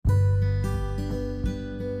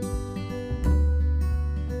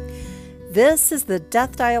This is the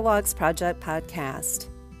Death Dialogues Project podcast.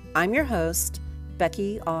 I'm your host,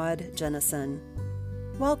 Becky Aud Jennison.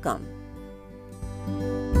 Welcome.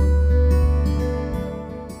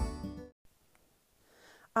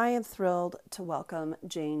 I am thrilled to welcome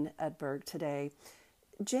Jane Edberg today.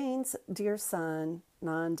 Jane's dear son,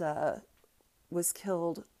 Nanda, was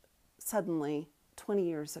killed suddenly 20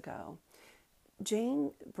 years ago.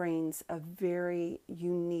 Jane brings a very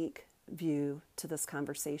unique view to this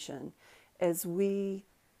conversation as we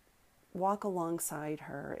walk alongside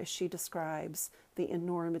her as she describes the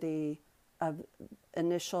enormity of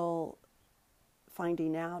initial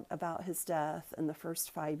finding out about his death and the first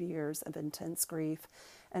 5 years of intense grief,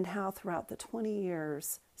 and how throughout the 20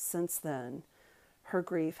 years since then, her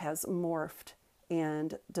grief has morphed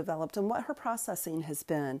and developed, and what her processing has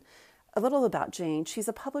been. A little about Jane. She's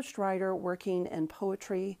a published writer working in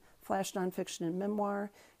poetry, flash nonfiction, and memoir.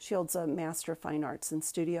 She holds a Master of Fine Arts in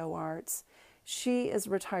Studio Arts. She is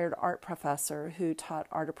a retired art professor who taught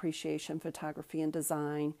art appreciation, photography, and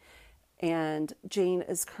design. And Jane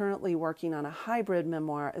is currently working on a hybrid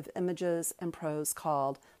memoir of images and prose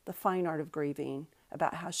called The Fine Art of Grieving,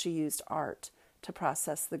 about how she used art to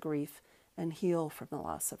process the grief and heal from the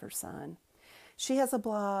loss of her son. She has a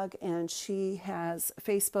blog and she has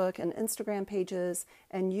Facebook and Instagram pages,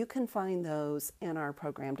 and you can find those in our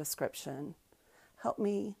program description. Help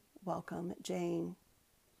me welcome Jane,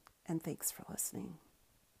 and thanks for listening.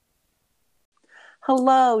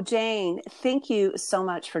 Hello, Jane. Thank you so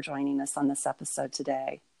much for joining us on this episode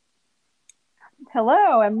today.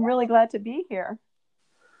 Hello, I'm really glad to be here.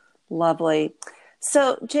 Lovely.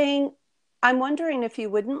 So, Jane, I'm wondering if you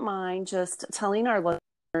wouldn't mind just telling our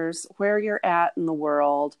listeners where you're at in the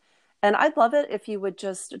world. And I'd love it if you would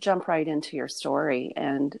just jump right into your story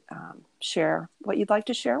and share what you'd like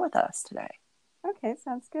to share with us today. Okay,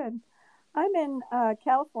 sounds good. I'm in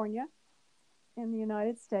California in the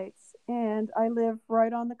United States, and I live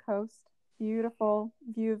right on the coast. Beautiful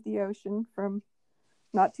view of the ocean from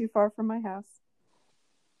not too far from my house.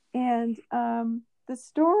 And the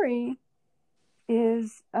story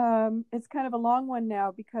is, it's kind of a long one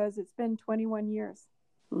now because it's been 21 years.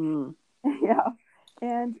 Mm. Yeah.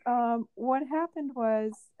 And what happened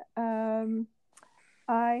was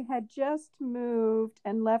I had just moved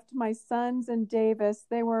and left my sons in Davis.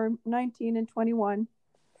 They were 19 and 21,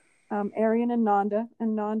 Arian and Nanda.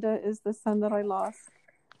 And Nanda is the son that I lost.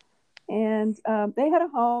 And they had a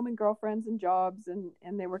home and girlfriends and jobs, and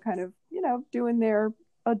they were kind of, doing their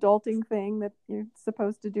adulting thing that you're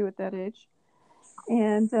supposed to do at that age.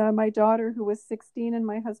 And my daughter, who was 16, and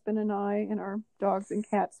my husband and I and our dogs and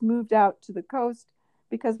cats moved out to the coast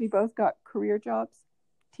because we both got career jobs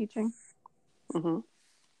teaching. Mm-hmm.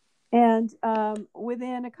 And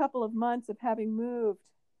within a couple of months of having moved,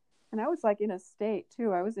 and I was like in a state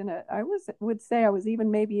too. I was even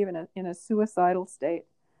in a suicidal state,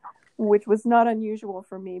 which was not unusual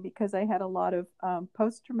for me because I had a lot of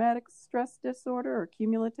post-traumatic stress disorder or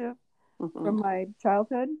cumulative from my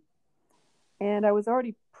childhood. And I was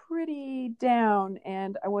already pretty down,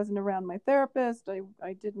 and I wasn't around my therapist.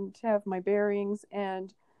 I didn't have my bearings,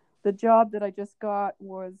 and the job that I just got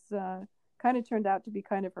was kind of turned out to be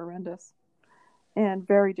kind of horrendous and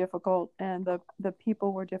very difficult, and the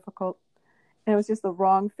people were difficult, and it was just the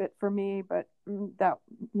wrong fit for me. But that,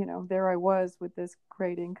 there I was with this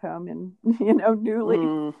great income and,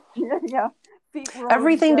 newly, yeah.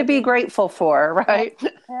 Everything to be grateful for, right?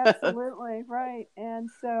 Absolutely, right. And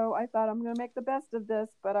so I thought, I'm going to make the best of this,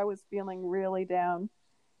 but I was feeling really down,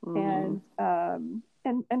 and kind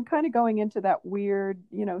of going into that weird,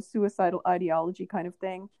 suicidal ideology kind of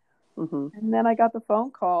thing. Mm-hmm. And then I got the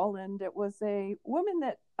phone call, and it was a woman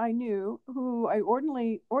that I knew who I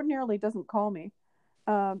ordinarily doesn't call me.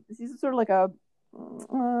 She's sort of like a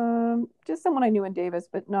just someone I knew in Davis,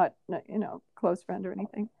 but not close friend or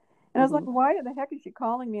anything. And I was like, why the heck is she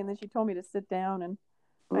calling me? And then she told me to sit down, and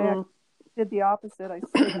I did the opposite. I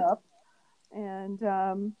stood up,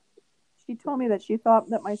 and she told me that she thought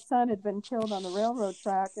that my son had been killed on the railroad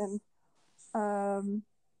track. And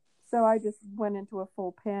so I just went into a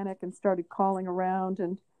full panic and started calling around,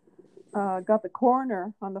 and got the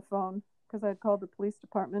coroner on the phone because I'd called the police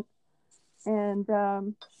department. And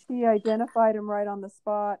she identified him right on the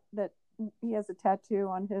spot, that he has a tattoo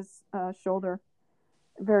on his shoulder.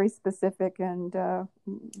 Very specific, and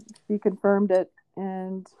he confirmed it.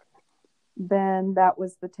 And then that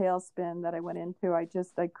was the tailspin that I went into. I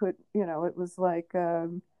could, it was like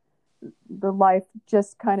the life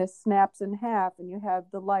just kind of snaps in half, and you have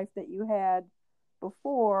the life that you had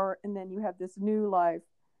before, and then you have this new life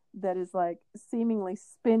that is like seemingly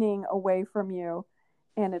spinning away from you.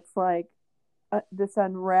 And it's like this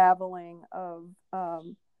unraveling of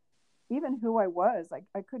even who I was.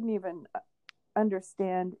 I couldn't even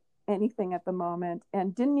understand anything at the moment,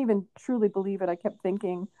 and didn't even truly believe it. I kept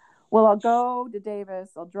thinking, well, I'll go to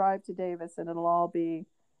Davis, I'll drive to Davis, and it'll be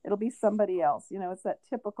somebody else. It's that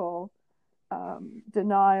typical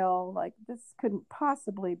denial, like this couldn't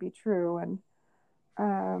possibly be true.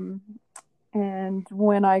 And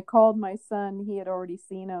when I called my son, he had already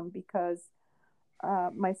seen him, because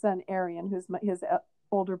my son Arian, who's his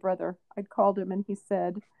older brother, I'd called him, and he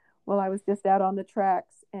said, well, I was just out on the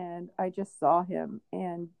tracks and I just saw him,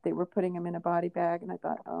 and they were putting him in a body bag. And I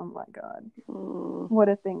thought, oh my God, what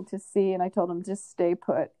a thing to see. And I told him, just stay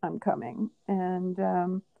put, I'm coming. And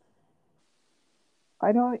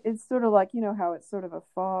it's sort of like, how it's sort of a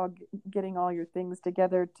fog, getting all your things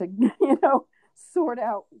together to, sort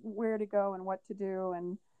out where to go and what to do.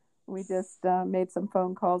 And we just made some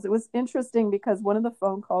phone calls. It was interesting because one of the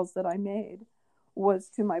phone calls that I made was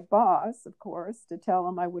to my boss, of course, to tell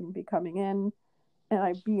him I wouldn't be coming in, and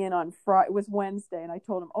I'd be in on Friday. It was Wednesday, and I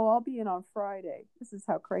told him, oh, I'll be in on Friday. This is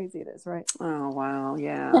how crazy it is, right? Oh, wow,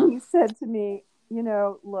 yeah. And he said to me,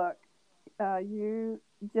 look, you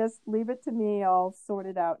just leave it to me. I'll sort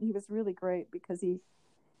it out. And he was really great, because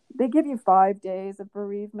they give you 5 days of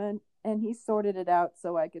bereavement, and he sorted it out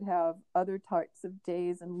so I could have other types of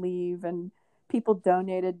days and leave, and people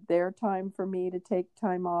donated their time for me to take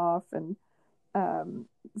time off. And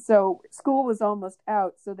so school was almost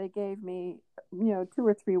out, so they gave me 2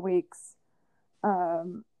 or 3 weeks,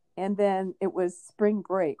 and then it was spring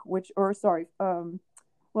break, I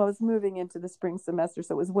was moving into the spring semester,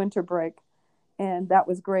 so it was winter break. And that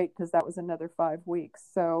was great, because that was another 5 weeks.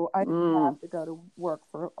 So I didn't have to go to work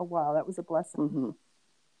for a while. That was a blessing. Mm-hmm.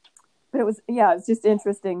 But it's just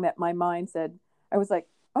interesting that my mind said, I was like,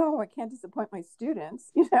 oh, I can't disappoint my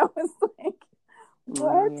students. It's like,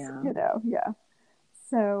 what? Yeah.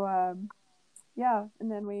 So,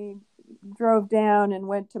 and then we drove down and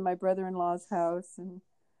went to my brother-in-law's house and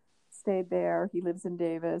stayed there. He lives in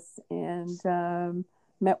Davis, and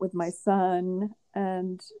met with my son,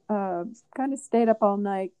 and kind of stayed up all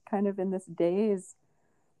night, kind of in this daze,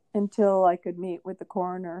 until I could meet with the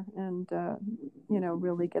coroner and,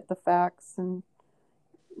 really get the facts and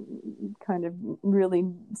kind of really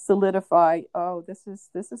solidify, oh, this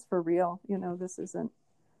is for real. This isn't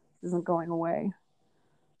going away.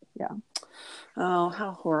 Yeah. Oh,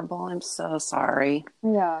 how horrible. I'm so sorry.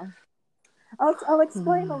 Yeah. I'll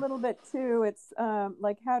explain a little bit too. It's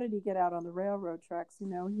like, how did he get out on the railroad tracks? He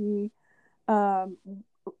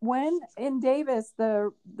when in Davis,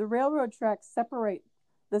 the railroad tracks separate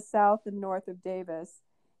the south and north of Davis,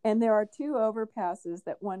 and there are 2 overpasses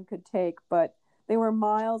that one could take, but they were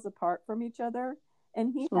miles apart from each other,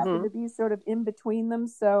 and he happened to be sort of in between them.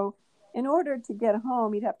 So in order to get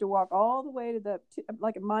home, he'd have to walk all the way to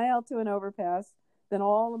like a mile to an overpass, then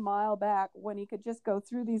all a mile back, when he could just go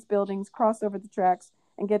through these buildings, cross over the tracks,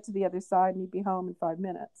 and get to the other side, and he'd be home in 5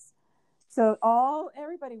 minutes. So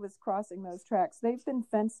everybody was crossing those tracks. They've been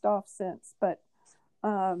fenced off since, but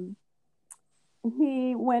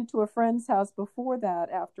he went to a friend's house before that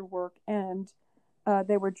after work, and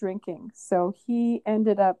they were drinking. So he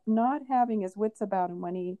ended up not having his wits about him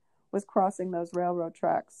when he was crossing those railroad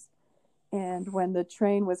tracks. And when the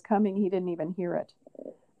train was coming, he didn't even hear it.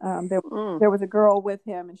 There was a girl with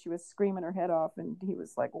him, and she was screaming her head off, and he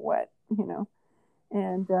was like, what,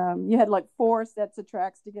 and you had like 4 sets of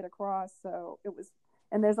tracks to get across. So it was,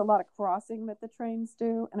 and there's a lot of crossing that the trains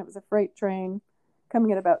do. And it was a freight train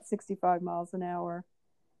coming at about 65 miles an hour.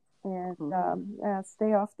 And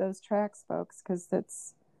stay off those tracks, folks, because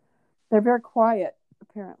they're very quiet,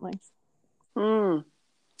 apparently. Oh,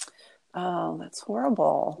 that's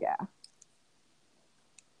horrible. Yeah.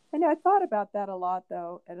 I know. I thought about that a lot,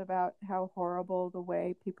 though, and about how horrible the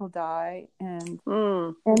way people die, and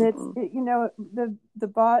it's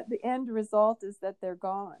the end result is that they're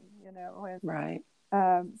gone. And, right.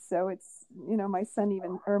 So it's my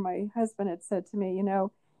son or my husband had said to me,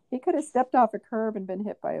 he could have stepped off a curb and been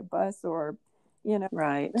hit by a bus, or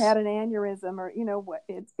right, had an aneurysm, or what.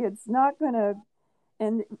 It's not going to.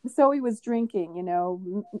 And so he was drinking, he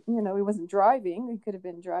wasn't driving. He could have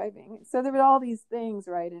been driving. So there were all these things,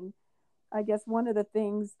 right? And I guess one of the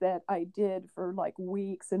things that I did for like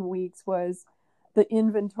weeks and weeks was the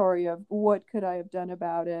inventory of what could I have done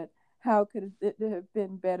about it? How could it have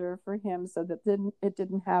been better for him so that it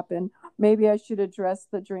didn't happen? Maybe I should address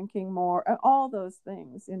the drinking more. All those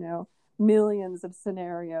things, millions of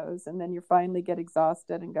scenarios. And then you finally get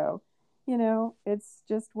exhausted and go, it's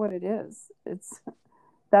just what it is.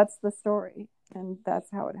 That's the story, and that's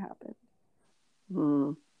how it happened.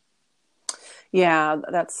 Yeah,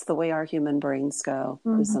 that's the way our human brains go,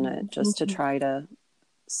 isn't Mm-hmm. it? Just to Mm-hmm. try to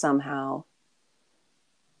somehow,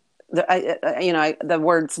 the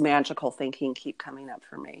words magical thinking keep coming up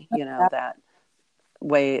for me. Yeah. That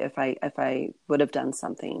way, if I would have done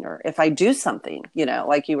something, or if I do something,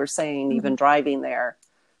 like you were saying, Mm-hmm. even driving there,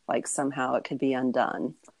 like somehow it could be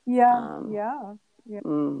undone. Yeah. Um, Yeah. Yeah.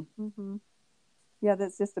 mm, Mm-hmm. Yeah.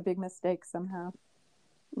 That's just a big mistake somehow.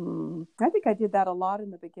 mm, I think I did that a lot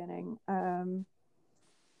in the beginning,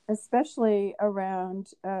 especially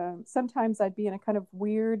around. Sometimes I'd be in a kind of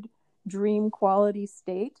weird dream quality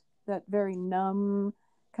state, that very numb,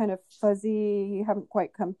 kind of fuzzy, you haven't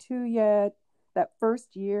quite come to yet. That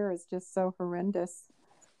first year is just so horrendous.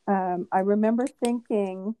 I remember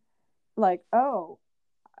thinking, like, oh,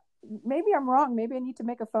 maybe I'm wrong. Maybe I need to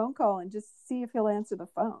make a phone call and just see if he'll answer the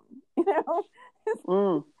phone. You know,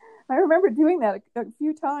 mm. I remember doing that a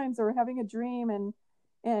few times, or having a dream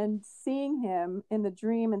and seeing him in the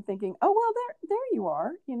dream and thinking, oh well, there you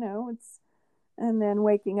are. It's and then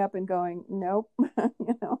waking up and going, nope.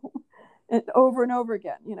 And over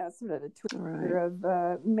again. Sort of a twister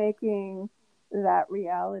Right. of making that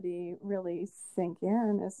reality really sink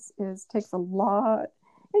in is takes a lot.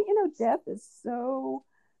 And death is so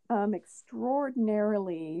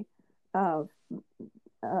extraordinarily uh,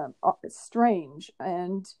 strange,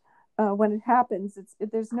 and when it happens,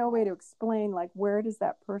 there's no way to explain, like, where does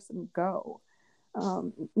that person go.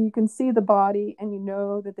 You can see the body and you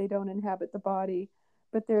know that they don't inhabit the body,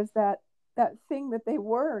 but there's that thing that they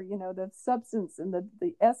were, the substance and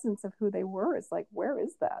the essence of who they were is like, where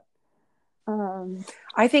is that? um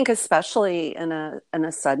I think especially in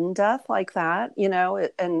a sudden death like that,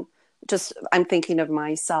 and just I'm thinking of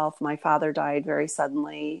myself. My father died very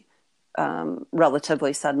suddenly,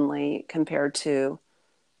 relatively suddenly compared to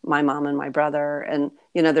my mom and my brother. And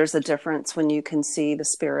there's a difference when you can see the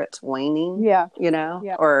spirit waning, yeah,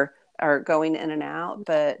 yeah, or going in and out.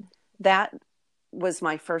 But that was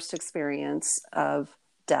my first experience of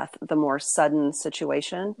death, the more sudden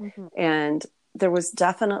situation. hmm, And there was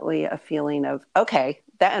definitely a feeling of, okay,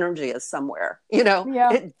 that energy is somewhere,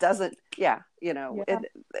 yeah, it doesn't, yeah, yeah,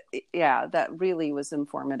 yeah, that really was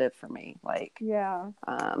informative for me. Like, yeah.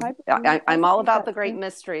 I I'm all believe about that the great too.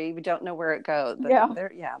 mystery. We don't know where it goes, but Yeah,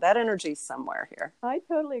 yeah, that energy's somewhere here. I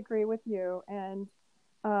totally agree with you. And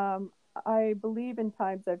um, I believe in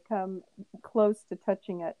times I've come close to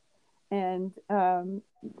touching it. And,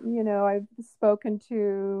 I've spoken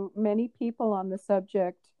to many people on the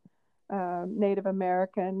subject, Native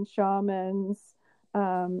American shamans,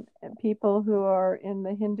 people who are in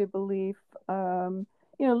the Hindu belief,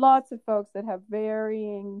 lots of folks that have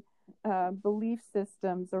varying belief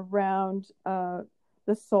systems around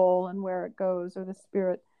the soul and where it goes, or the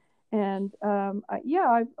spirit. And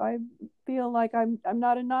I feel like I'm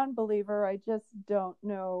not a non-believer. I just don't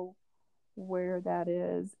know where that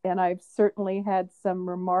is. And I've certainly had some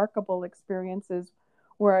remarkable experiences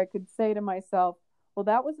where I could say to myself, well,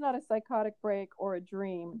 that was not a psychotic break or a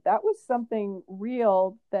dream. That was something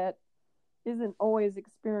real that isn't always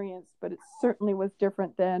experienced, but it certainly was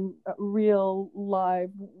different than a real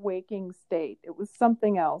live waking state. It was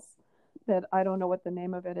something else that I don't know what the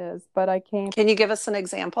name of it is, but I came, Can you give us an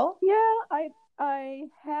example? yeah, I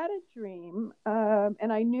had a dream,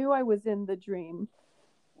 and I knew I was in the dream.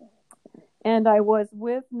 And I was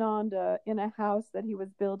with Nanda in a house that he was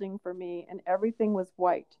building for me, and everything was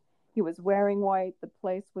white. He was wearing white, the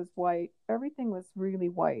place was white, everything was really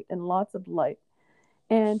white and lots of light.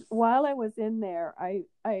 And while I was in there, I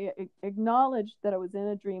acknowledged that I was in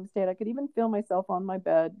a dream state. I could even feel myself on my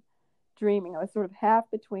bed dreaming. I was sort of half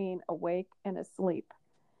between awake and asleep.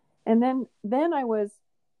 And then I was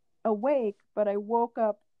awake, but I woke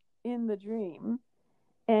up in the dream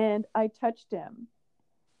and I touched him.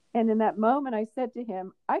 And in that moment, I said to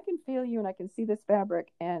him, I can feel you and I can see this fabric,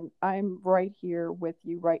 and I'm right here with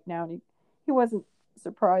you right now. And he wasn't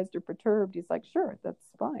surprised or perturbed. He's like, sure, that's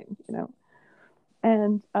fine.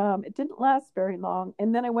 And it didn't last very long.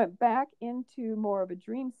 And then I went back into more of a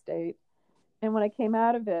dream state. And when I came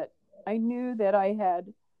out of it, I knew that I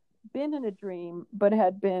had been in a dream, but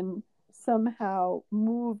had been somehow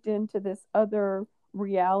moved into this other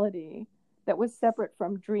reality that was separate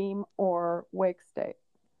from dream or wake state.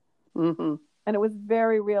 Mm-hmm. And it was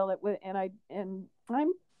very real. It was, and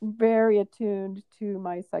I'm very attuned to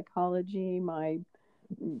my psychology, my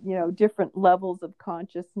different levels of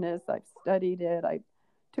consciousness. I've studied it. I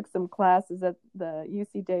took some classes at the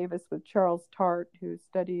UC Davis with Charles Tart, who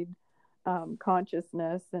studied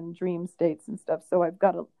consciousness and dream states and stuff. So I've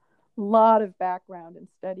got a lot of background in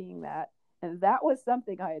studying that. And that was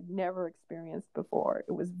something I had never experienced before.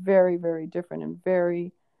 It was very, very different and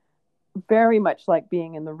very very much like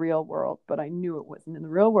being in the real world, but I knew it wasn't in the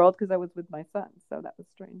real world because I was with my son. So that was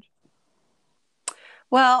strange.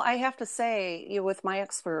 Well, I have to say, with my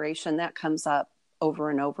exploration, that comes up over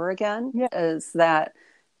and over again, Yeah. is that,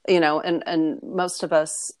 and most of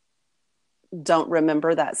us don't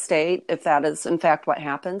remember that state, if that is in fact what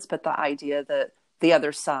happens, but the idea that the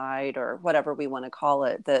other side, or whatever we want to call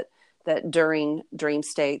it, that during dream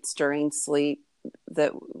states, during sleep,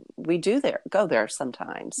 that we go there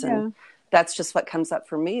sometimes. And Yeah. that's just what comes up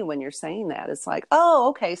for me when you're saying that. It's like, oh,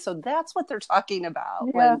 okay, so that's what they're talking about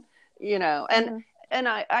Yeah. when, you know, and Yeah. and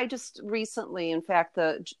I just recently, in fact,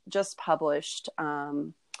 the just published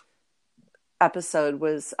episode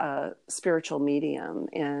was spiritual medium.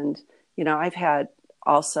 And I've had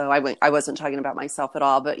also, I wasn't talking about myself at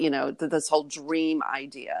all, but this whole dream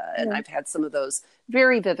idea, and Yeah. I've had some of those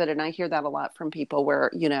very vivid, and I hear that a lot from people where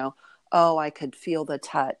oh, I could feel the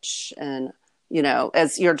touch, and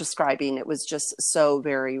as you're describing, it was just so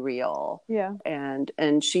very real. Yeah.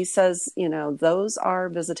 And she says, those are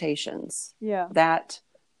visitations. Yeah. That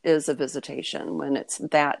is a visitation when it's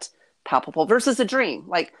that palpable versus a dream.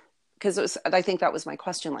 Like, because I think that was my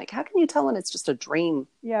question. Like, how can you tell when it's just a dream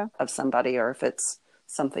Yeah. of somebody or if it's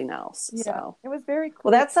something else? Yeah. So, It was very well,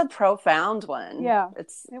 clear. that's a profound one. Yeah.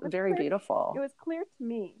 It's It was very clear. beautiful. It was clear to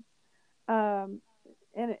me. And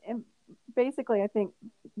basically, I think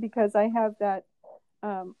because I have that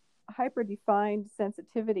hyper defined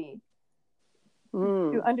sensitivity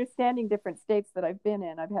to understanding different states that I've been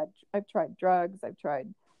in. I've tried drugs, I've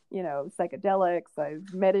tried, psychedelics,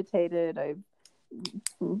 I've meditated, I've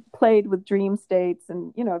played with dream states,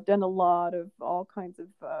 and, I've done a lot of all kinds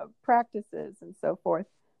of practices and so forth.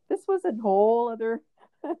 This was a whole other,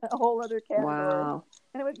 a whole other category. Wow.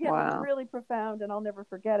 And it was Wow. really profound, and I'll never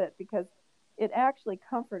forget it because it actually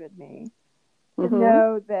comforted me to Mm-hmm.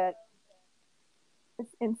 know that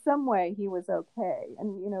in some way he was okay.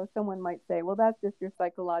 And someone might say, well, that's just your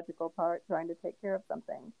psychological part trying to take care of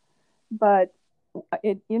something. But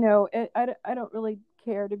I don't really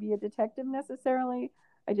care to be a detective necessarily.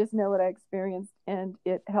 I just know what I experienced, and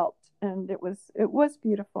it helped, and it was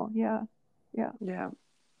beautiful. Yeah. Yeah.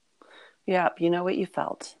 Yeah, you know what you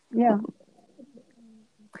felt. Yeah.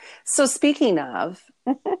 So speaking of,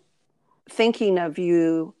 thinking of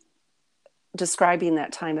you describing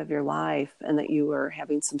that time of your life and that you were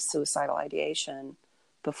having some suicidal ideation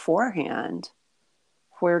beforehand,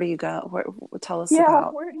 where do you go? Tell us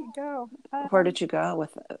about, Where do you go? where did you go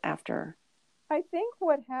with after? I think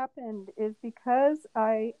what happened is because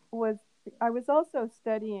I was also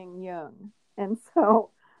studying Jung, and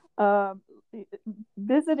so um,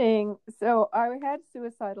 visiting. So I had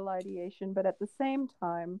suicidal ideation, but at the same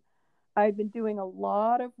time, I'd been doing a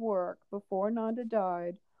lot of work before Nanda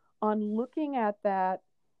died on looking at that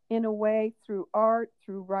in a way through art,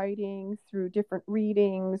 through writing, through different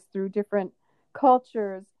readings, through different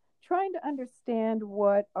cultures, trying to understand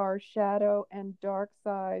what our shadow and dark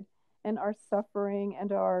side and our suffering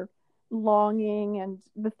and our longing and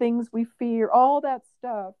the things we fear, all that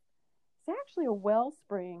stuff. It's actually a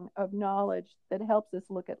wellspring of knowledge that helps us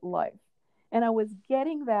look at life. And I was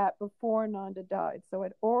getting that before Nanda died. So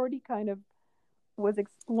I'd already kind of was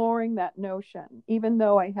exploring that notion, even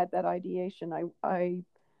though I had that ideation. I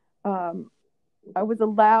was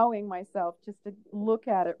allowing myself just to look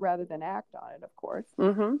at it rather than act on it, of course.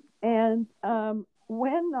 Mm-hmm. And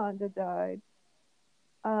when Nanda died,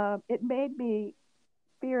 it made me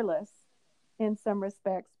fearless in some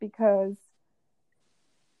respects because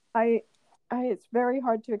I, it's very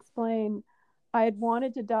hard to explain. I had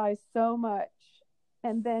wanted to die so much,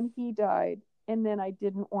 and then he died, and then I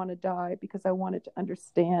didn't want to die because I wanted to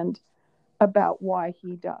understand about why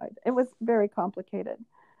he died. It was very complicated.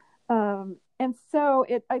 And so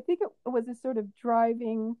I think it was a sort of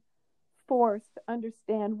driving force to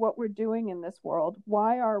understand what we're doing in this world.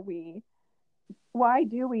 Why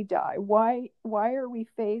do we die? Why are we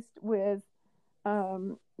faced with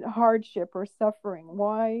hardship or suffering?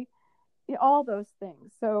 Why all those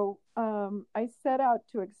things? So I set out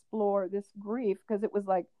to explore this grief because it was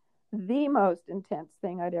like the most intense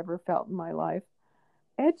thing I'd ever felt in my life.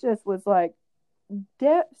 It just was like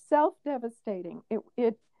self-devastating.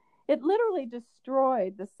 It literally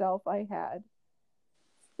destroyed the self I had.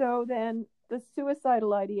 So then the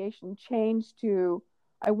suicidal ideation changed to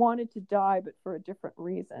I wanted to die, but for a different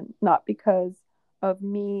reason, not because of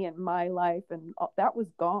me and my life, and that was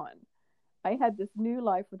gone. I had this new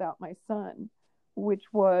life without my son, which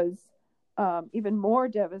was even more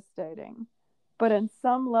devastating. But on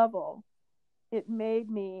some level, it made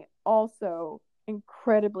me also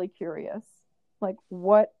incredibly curious. Like,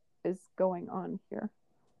 what is going on here?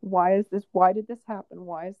 Why did this happen?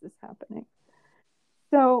 Why is this happening?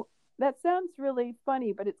 So that sounds really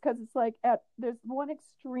funny, but it's because it's like there's one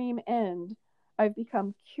extreme end. I've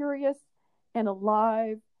become curious and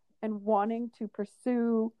alive and wanting to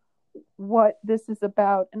pursue what this is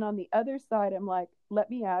about. And on the other side, I'm like, let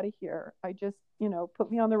me out of here. I just, put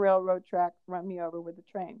me on the railroad track, run me over with the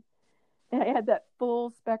train. And I had that full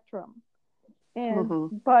spectrum.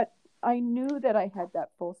 Mm-hmm. But I knew that I had that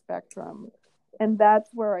full spectrum. And that's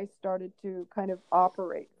where I started to kind of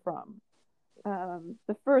operate from.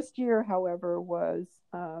 The first year, however, was,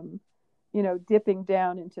 dipping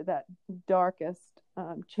down into that darkest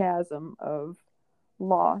chasm of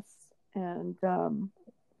loss. And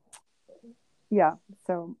yeah,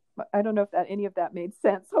 so I don't know if any of that made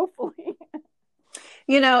sense, hopefully.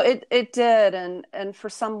 It did. And for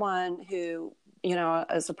someone who,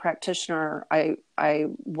 as a practitioner, I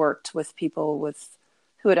worked with people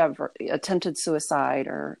who had ever attempted suicide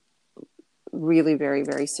or really very,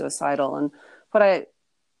 very suicidal. And what it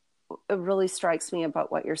really strikes me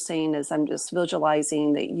about what you're saying is I'm just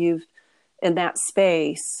visualizing that in that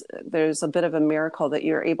space, there's a bit of a miracle that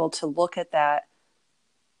you're able to look at that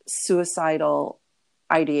suicidal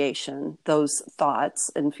ideation, those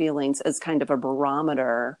thoughts and feelings, as kind of a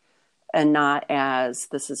barometer and not as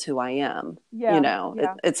this is who I am. Yeah,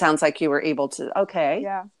 It sounds like you were able to, okay,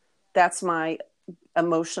 yeah, that's my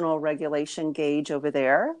emotional regulation gauge over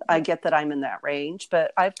there. yeah, I get that I'm in that range,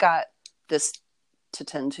 but I've got this to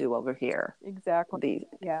tend to over here. exactly.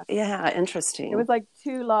 Yeah. Yeah, It interesting. was like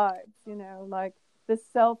two lives, like the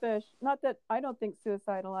selfish, not that I don't think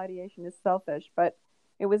suicidal ideation is selfish, but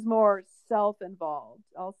it was more self-involved.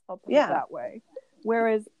 I'll put it Yeah, that way.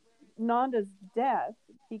 Whereas Nanda's death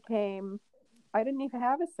became, I didn't even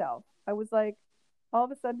have a self. I was like, all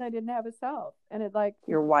of a sudden I didn't have a self. And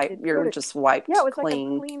you're just yeah, it wiped was like a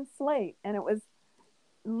clean. clean slate. And it was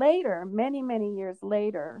later, many, many years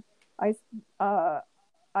later, uh,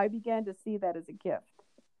 I began to see that as a gift.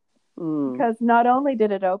 Mm, Because not only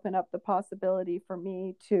did it open up the possibility for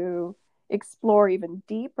me to explore even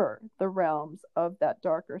deeper the realms of that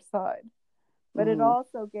darker side, but it mm,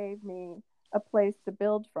 also gave me a place to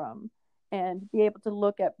build from and be able to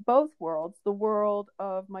look at both worlds, the world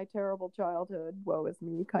of my terrible childhood, woe is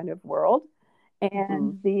me kind of world, mm-hmm.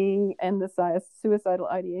 and the suicidal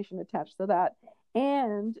ideation attached to that,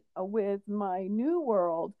 and with my new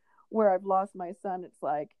world where I've lost my son. It's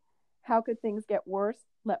like, how could things get worse?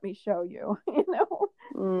 Let me show you.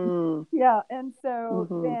 Mm, Yeah. And so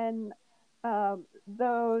mm-hmm. then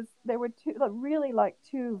those there were two, like, really, like,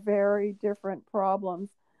 two very different problems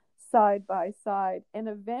side by side, and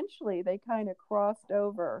eventually they kind of crossed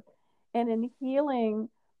over. And in healing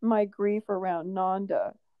my grief around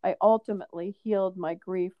Nanda, I ultimately healed my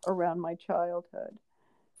grief around my childhood.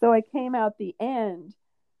 So I came out the end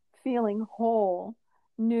feeling whole,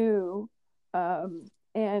 new,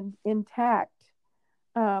 and intact.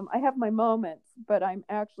 I have my moments, but I'm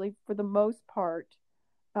actually, for the most part,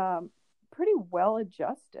 um, pretty well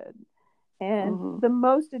adjusted, and Mm-hmm. the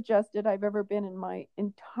most adjusted I've ever been in my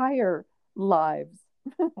entire lives.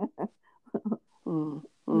 you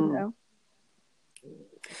Mm-hmm. know?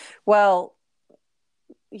 Well,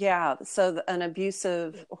 yeah. So an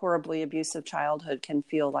horribly abusive childhood can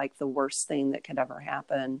feel like the worst thing that could ever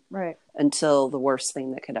happen Right. until the worst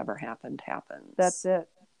thing that could ever happen That's happens. it.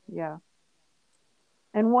 Yeah.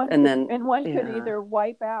 And then, And one could yeah, either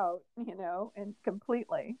wipe out, and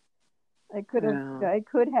completely. yeah. I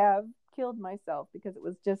could have killed myself because it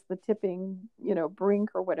was just the tipping, brink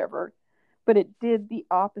or whatever. But it did the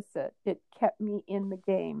opposite. It kept me in the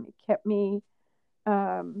game. It kept me,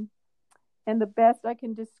 um, and the best I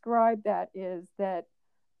can describe that is that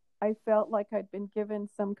I felt like I'd been given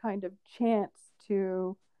some kind of chance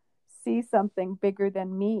to see something bigger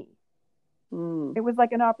than me. Mm, It was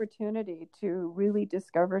like an opportunity to really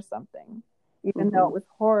discover something, even though mm-hmm, it was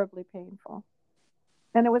horribly painful.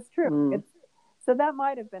 And it was true. mm. It's so that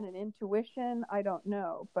might have been an intuition. I don't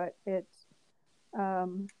know, but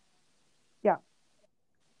um, yeah,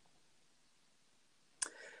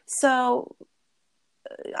 So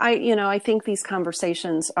I think these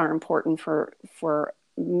conversations are important for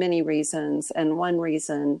many reasons. And one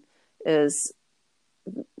reason is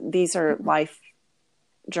these are life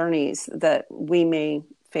journeys that we may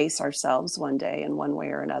face ourselves one day in one way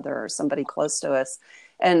or another, or somebody close to us.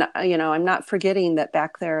 And I'm not forgetting that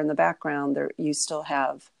back there in the background there you still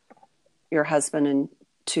have your husband and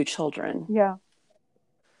two children. yeah.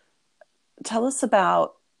 Tell us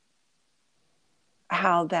about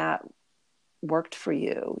how that worked for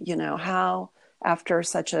you, how after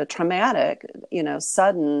such a traumatic,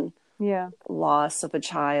 sudden Yeah. loss of a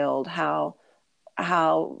child, how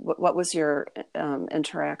what was your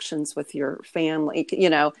interactions with your family? You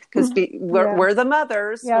know, because Yeah. we're the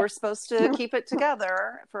mothers, Yep. we're supposed to keep it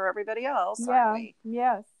together for everybody else, aren't Yeah. we?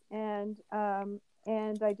 Yes. And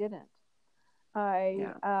I didn't. I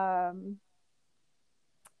Yeah.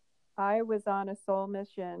 I was on a soul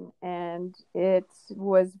mission, and it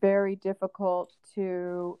was very difficult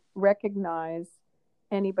to recognize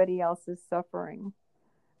anybody else's suffering.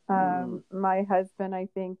 Mm. My husband, I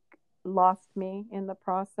think, lost me in the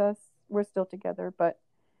process. We're still together, but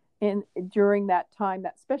in during that time,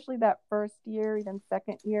 that especially that first year, even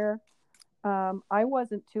second year, I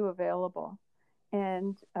wasn't too available,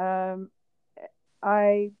 and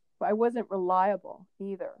I wasn't reliable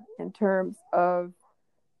either in terms of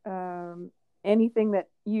um, anything that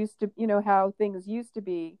used to, how things used to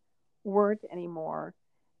be weren't anymore.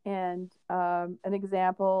 And an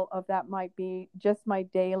example of that might be just my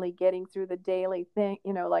daily getting through the daily thing,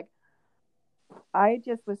 like I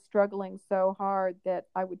just was struggling so hard that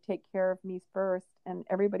I would take care of me first, and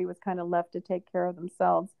everybody was kind of left to take care of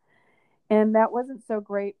themselves. And that wasn't so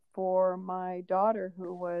great for my daughter,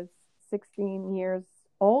 who was 16 years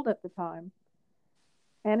old at the time.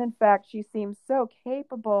 And in fact, she seemed so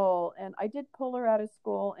capable. And I did pull her out of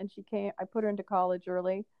school, and I put her into college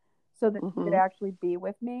early so that she could Mm-hmm. actually be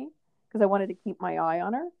with me because I wanted to keep my eye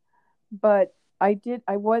on her. But I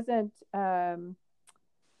wasn't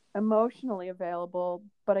emotionally available,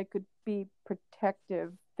 but I could be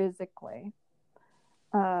protective physically.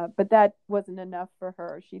 But that wasn't enough for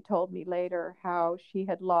her. She told me later how she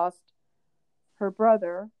had lost her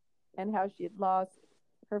brother and how she had lost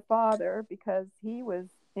her father because he was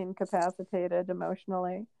incapacitated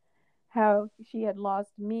emotionally. How she had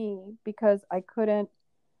lost me because I couldn't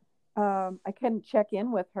check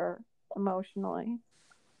in with her emotionally,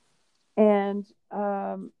 and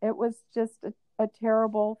it was just a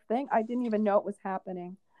terrible thing. I didn't even know it was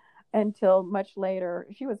happening until much later.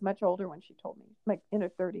 She was much older when she told me, like in her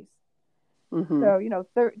 30s. Mm-hmm.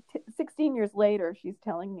 So 16 years later, she's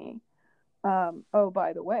telling me, oh,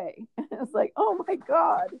 by the way. It's like, oh my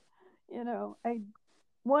God,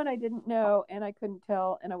 I didn't know, and I couldn't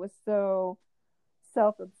tell, and I was so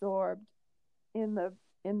self-absorbed in the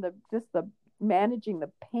just the managing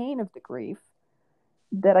the pain of the grief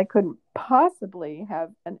that I couldn't possibly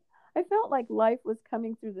have. And I felt like life was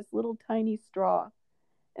coming through this little tiny straw,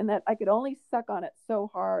 and that I could only suck on it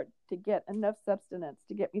so hard to get enough substance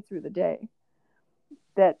to get me through the day.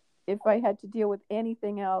 That if I had to deal with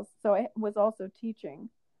anything else, so I was also teaching,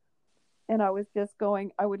 and I was just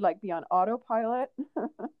going, I would like be on autopilot.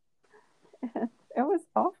 It was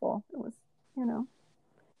awful. It was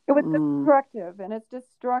Mm. destructive, and it's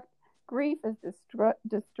grief is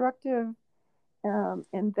destructive,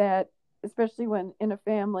 in that, especially when in a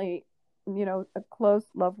family, a close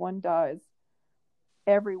loved one dies,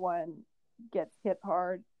 everyone gets hit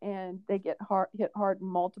hard, and they hit hard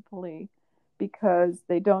multiply, because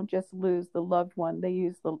they don't just lose the loved one,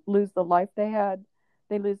 lose the life they had,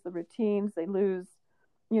 they lose the routines, they lose,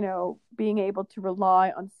 being able to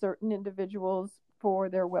rely on certain individuals for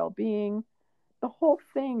their well-being. The whole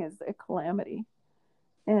thing is a calamity,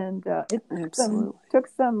 and it Absolutely. took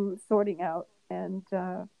some sorting out, and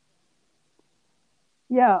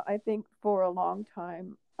yeah, I think for a long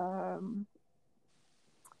time,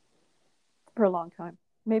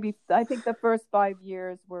 maybe I think the first 5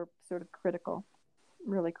 years were sort of critical,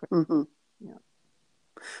 really critical. Mm-hmm. Yeah.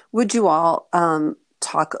 Would you all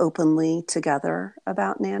talk openly together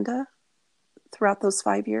about Nanda throughout those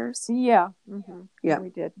 5 years? Yeah. Yeah, Yeah. we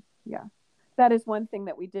did. Yeah. That is one thing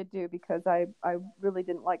that we did do, because I really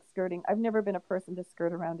didn't like skirting. I've never been a person to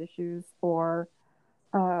skirt around issues, or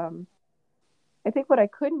um, I think what I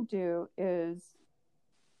couldn't do is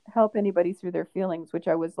help anybody through their feelings, which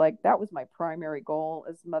I was like, that was my primary goal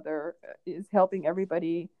as mother, is helping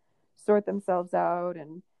everybody sort themselves out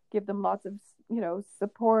and give them lots of,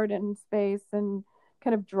 support and space, and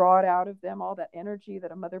kind of draw it out of them, all that energy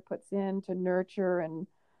that a mother puts in to nurture and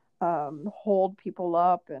hold people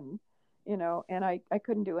up, and I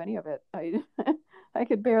couldn't do any of it. I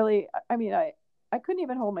could barely, I couldn't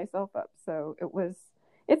even hold myself up. So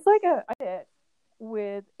it's like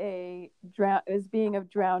with as being a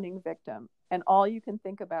drowning victim, and all you can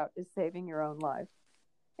think about is saving your own life,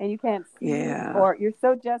 and you can't see, Yeah. or you're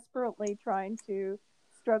so desperately trying to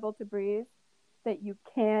struggle to breathe that you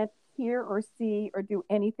can't hear or see or do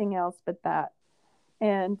anything else but that.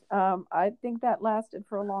 And I think that lasted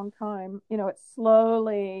for a long time. It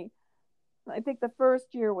slowly, I think the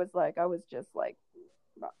first year was like I was just like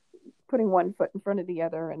putting one foot in front of the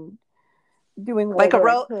other, and doing Like a whatever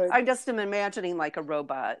I could. I just am imagining like a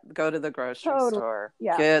robot. Go to the grocery Totally. store,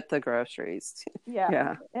 Yeah. get the groceries. Yeah.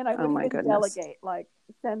 Yeah. And I Oh would my even goodness. delegate, like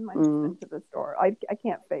send my Mm. husband to the store. I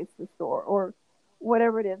can't face the store or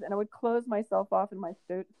whatever it is. And I would close myself off in my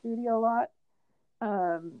studio a lot.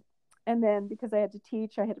 Um, and then because I had to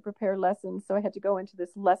teach, I had to prepare lessons. So I had to go into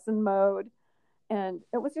this lesson mode. And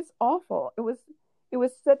it was just awful. It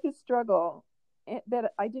was such a struggle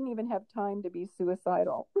that I didn't even have time to be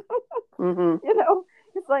suicidal. Hmm.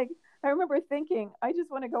 It's like I remember thinking, I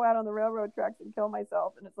just want to go out on the railroad tracks and kill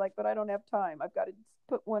myself. And it's like, but I don't have time. I've got to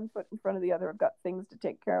put one foot in front of the other. I've got things to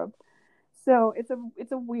take care of. So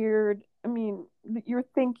it's a weird. I mean, your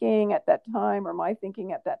thinking at that time, or my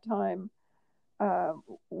thinking at that time, uh,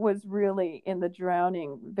 was really in the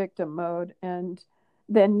drowning victim mode. And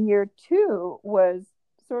then year two was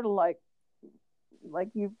sort of like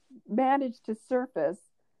you managed to surface,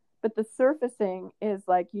 but the surfacing is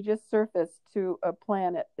like you just surface to a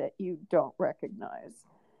planet that you don't recognize,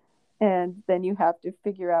 and then you have to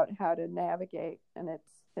figure out how to navigate, and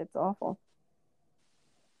it's awful.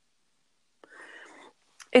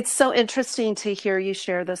 It's so interesting to hear you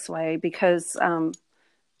share this way because,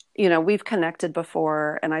 we've connected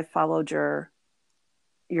before and I followed your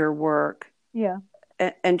work Yeah.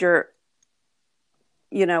 and at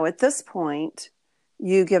this point,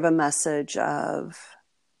 you give a message of,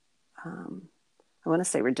 um, I want to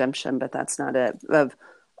say redemption, but that's not it, of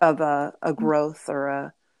a growth or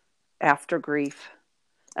a after grief.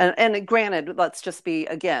 And granted, let's just be,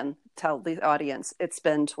 again, tell the audience, it's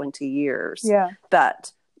been 20 years, Yeah.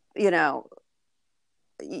 but, you know,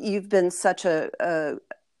 you've been such a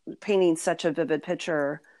painting such a vivid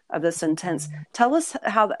picture of this intense. Tell us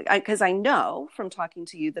how, because I know from talking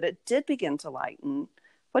to you that it did begin to lighten.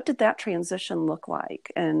 What did that transition look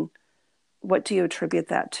like? And what do you attribute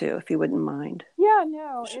that to, if you wouldn't mind? Yeah,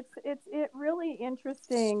 no, it's really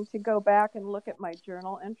interesting to go back and look at my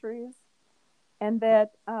journal entries, and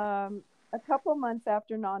that a couple months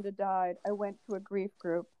after Nanda died, I went to a grief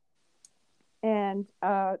group. And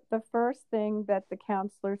the first thing that the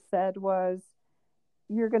counselor said was,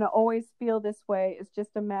 you're going to always feel this way. It's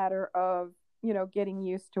just a matter of, getting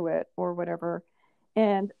used to it or whatever.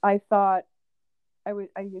 And I thought,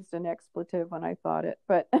 I used an expletive when I thought it,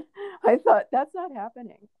 but I thought that's not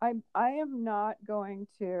happening. I am not going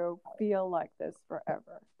to feel like this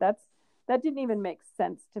forever. That didn't even make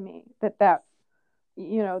sense to me, that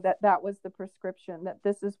was the prescription, that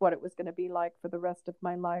this is what it was going to be like for the rest of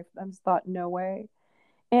my life. I just thought, no way.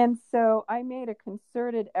 And so I made a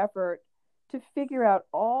concerted effort to figure out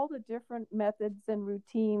all the different methods and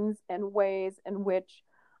routines and ways in which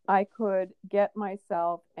I could get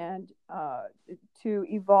myself and to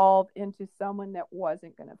evolve into someone that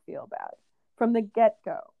wasn't going to feel bad from the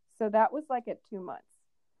get-go. So that was like at 2 months.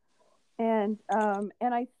 And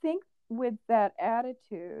I think with that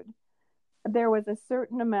attitude, there was a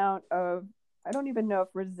certain amount of, I don't even know if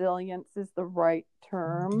resilience is the right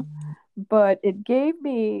term, but it gave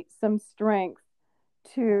me some strength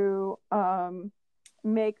to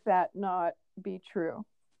make that not be true.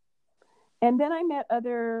 And then I met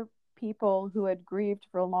other people who had grieved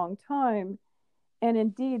for a long time. And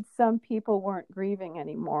indeed, some people weren't grieving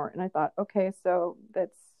anymore. And I thought, okay, so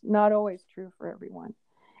that's not always true for everyone.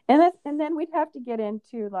 And then we'd have to get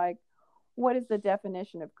into like, what is the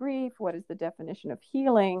definition of grief? What is the definition of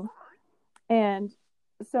healing? And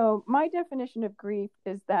so my definition of grief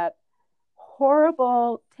is that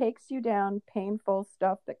horrible, takes you down, painful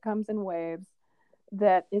stuff that comes in waves,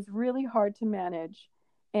 that is really hard to manage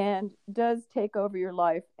and does take over your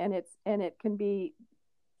life, and it can be,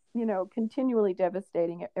 continually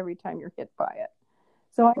devastating every time you're hit by it.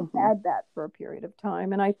 So I Mm-hmm. had that for a period of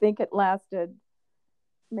time, and I think it lasted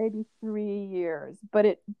maybe 3 years.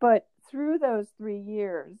 But through those 3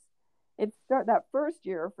 years, that first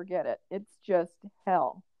year, forget it. It's just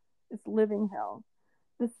hell. It's living hell.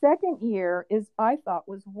 The second year is, I thought,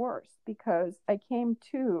 was worse because I came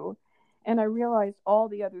to and I realized all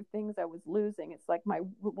the other things I was losing. It's like my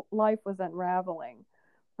life was unraveling,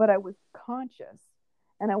 but I was conscious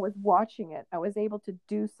and I was watching it. I was able to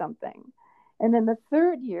do something. And then the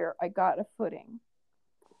third year, I got a footing.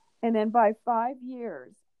 And then by 5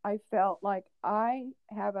 years, I felt like I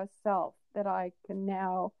have a self that I can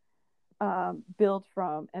now build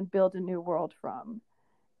from and build a new world from.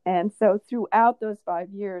 And so throughout those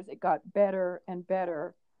 5 years, it got better and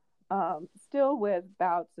better, still with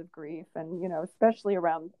bouts of grief and, especially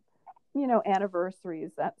around,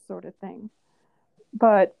 anniversaries, that sort of thing.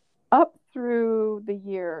 But up through the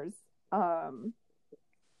years, um,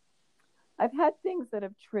 I've had things that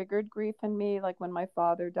have triggered grief in me, like when my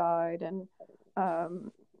father died, and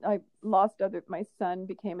I lost my son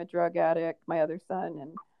became a drug addict, my other son,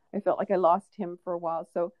 and I felt like I lost him for a while.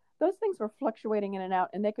 So those things were fluctuating in and out,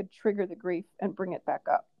 and they could trigger the grief and bring it back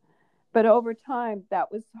up. But over time,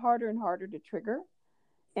 that was harder and harder to trigger.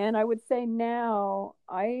 And I would say now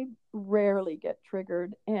I rarely get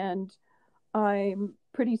triggered, and I'm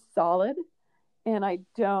pretty solid, and I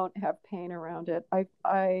don't have pain around it.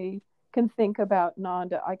 I can think about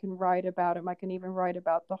Nanda. I can write about him. I can even write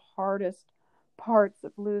about the hardest parts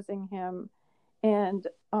of losing him. And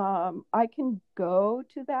I can go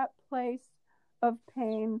to that place of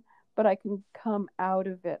pain, but I can come out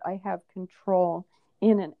of it. I have control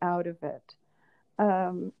in and out of it.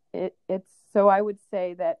 It's so I would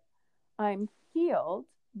say that I'm healed,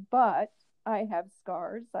 but I have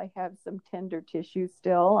scars. I have some tender tissue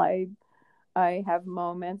still. I have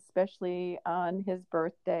moments, especially on his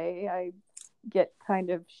birthday, I get kind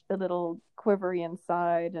of a little quivery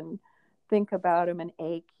inside and think about him and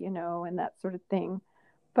ache, and that sort of thing.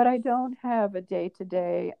 But I don't have a day to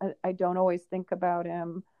day. I don't always think about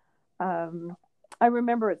him. I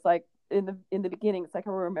remember it's like in the beginning, it's like I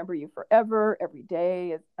will remember you forever. Every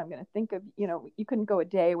day I'm going to think of, you couldn't go a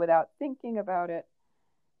day without thinking about it.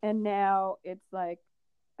 And now it's like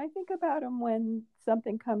I think about him when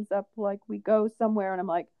something comes up, like we go somewhere and I'm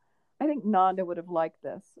like, I think Nanda would have liked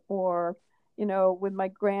this. Or, when my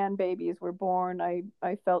grandbabies were born, I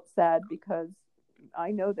felt sad because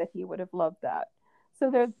I know that he would have loved that.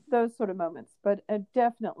 So there's those sort of moments. But I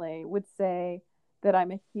definitely would say that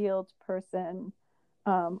I'm a healed person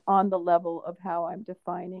on the level of how I'm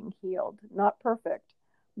defining healed. Not perfect,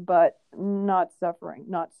 but not suffering,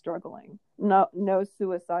 not struggling, no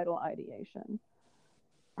suicidal ideation.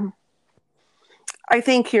 I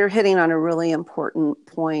think you're hitting on a really important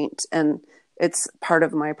point, and it's part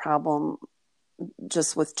of my problem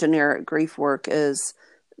just with generic grief work is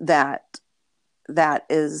that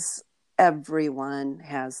is everyone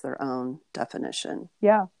has their own definition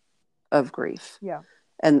of grief. Yeah.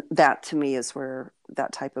 And that to me is where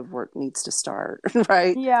that type of work needs to start,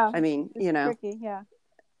 right? Yeah. I mean, it's tricky. Yeah.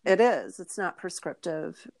 It is. It's not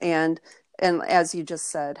prescriptive. And as you just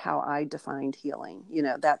said, how I defined healing,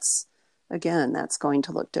 that's going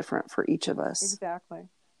to look different for each of us. Exactly.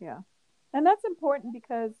 Yeah. And that's important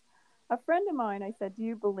because a friend of mine, I said, do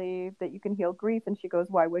you believe that you can heal grief? And she goes,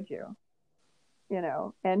 why would you?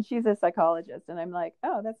 And she's a psychologist. And I'm like,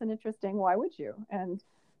 oh, that's an interesting, why would you? And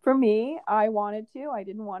for me, I wanted to. I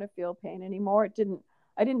didn't want to feel pain anymore. I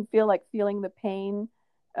didn't feel like feeling the pain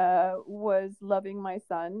was loving my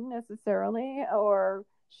son necessarily or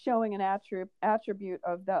showing an attribute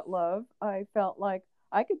of that love. I felt like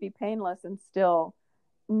I could be painless and still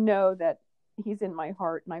know that he's in my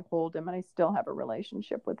heart and I hold him and I still have a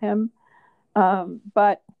relationship with him.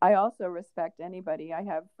 But I also respect anybody. I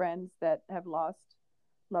have friends that have lost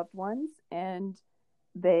loved ones and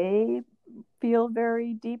they feel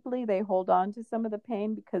very deeply. They hold on to some of the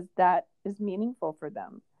pain because that is meaningful for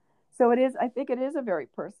them. So I think it is a very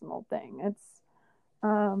personal thing.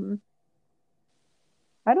 I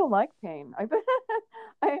don't like pain. I've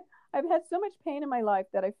had so much pain in my life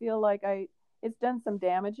that I feel like it's done some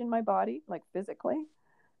damage in my body, like physically,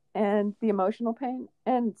 and the emotional pain.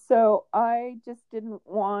 And so I just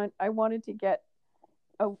I wanted to get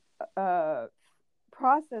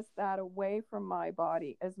process that away from my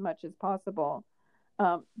body as much as possible.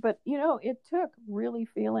 But it took really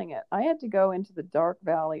feeling it. I had to go into the dark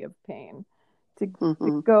valley of pain to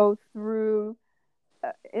go through.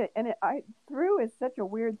 Through is such a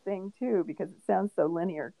weird thing too, because it sounds so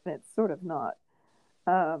linear and it's sort of not.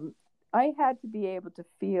 I had to be able to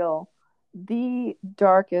feel the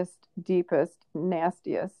darkest, deepest,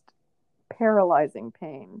 nastiest, paralyzing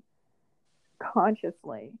pain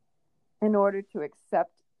consciously in order to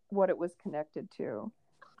accept what it was connected to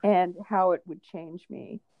and how it would change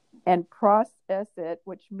me and process it,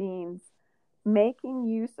 which means making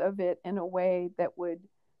use of it in a way that would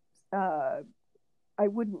I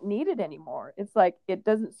wouldn't need it anymore. It's like it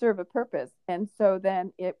doesn't serve a purpose. And so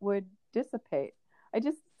then it would dissipate. I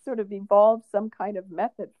just sort of evolved some kind of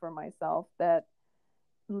method for myself that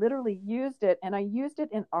literally used it. And I used it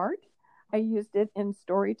in art. I used it in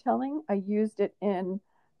storytelling. I used it in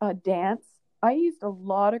dance. I used a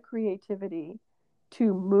lot of creativity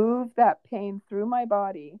to move that pain through my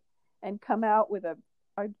body and come out with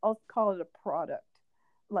I'll call it a product,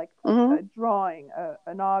 like a drawing,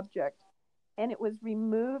 an object. And it was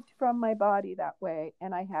removed from my body that way,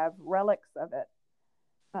 and I have relics of it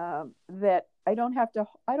that I don't have to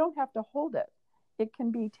hold it. It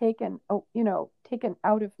can be taken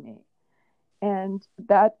out of me, and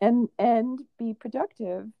that and be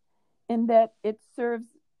productive in that it serves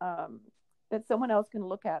that someone else can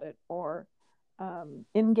look at it or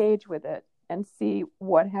engage with it and see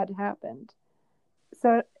what had happened.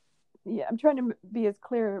 So, yeah, I'm trying to be as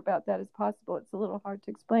clear about that as possible. It's a little hard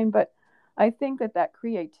to explain, but I think that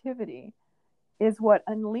creativity is what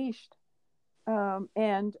unleashed,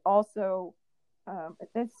 and also,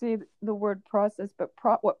 let's say the word process, but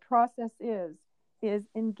what process is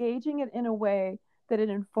engaging it in a way that it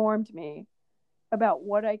informed me about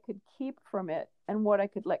what I could keep from it and what I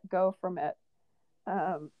could let go from it.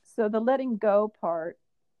 So the letting go part,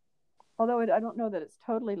 although I don't know that it's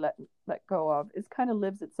totally let go of, it kind of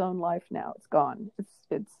lives its own life now. It's gone.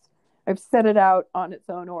 It's I've set it out on its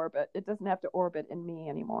own orbit. It doesn't have to orbit in me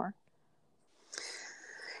anymore.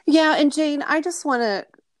 Yeah, and Jane, I just want to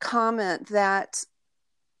comment that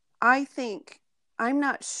I think I'm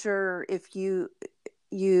not sure if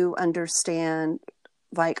you understand,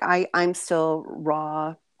 like I'm still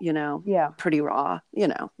raw, Yeah. pretty raw,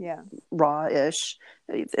 Yeah. raw-ish.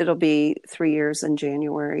 It'll be 3 years in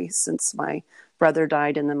January since my brother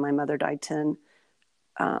died, and then my mother died 10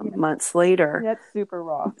 months later. That's super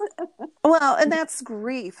raw. Well, and that's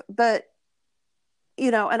grief, but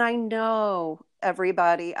and I know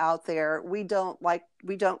everybody out there, we don't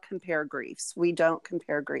compare griefs. We don't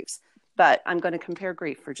compare griefs. But I'm going to compare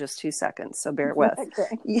grief for just 2 seconds, so bear with.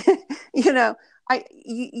 Okay.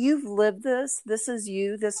 You've lived this. This is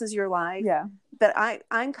you. This is your life. Yeah. But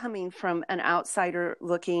I'm coming from an outsider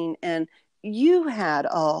looking, and you had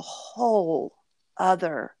a whole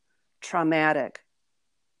other traumatic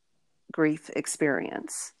grief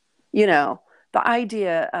experience. The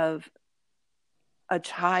idea of a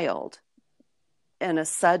child in a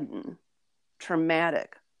sudden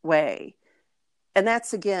traumatic way. And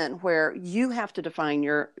that's again where you have to define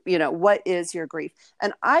your, what is your grief?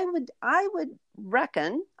 And I would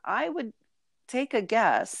take a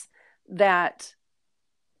guess that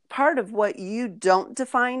part of what you don't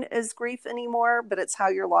define as grief anymore, but it's how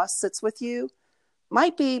your loss sits with you,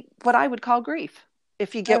 might be what I would call grief,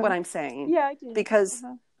 if you get what I'm saying. Yeah, I do.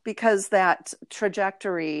 Because that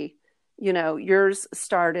trajectory, yours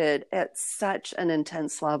started at such an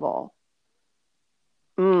intense level.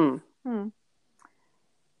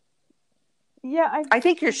 Yeah, I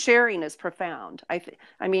think your sharing is profound. I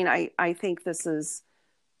think this is,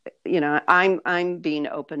 I'm being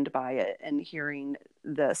opened by it and hearing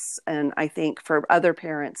this. And I think for other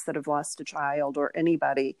parents that have lost a child or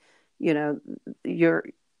anybody, the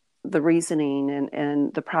reasoning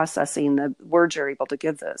and the processing, the words you're able to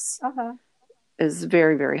give this is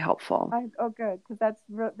very, very helpful. Good, because that's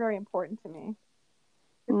very important to me.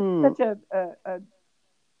 It's such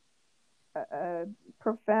a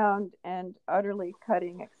profound and utterly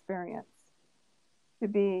cutting experience to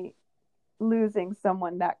be losing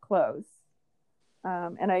someone that close.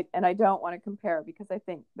 And I don't want to compare, because I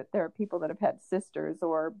think that there are people that have had sisters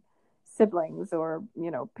or siblings or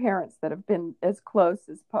parents that have been as close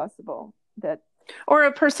as possible, or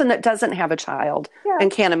a person that doesn't have a child and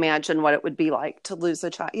can't imagine what it would be like to lose a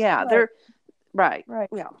child. Yeah, they're right.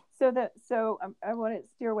 Yeah. So I want to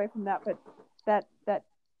steer away from that, but that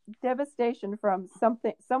devastation from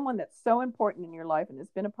someone that's so important in your life and has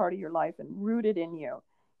been a part of your life and rooted in you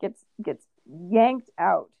gets yanked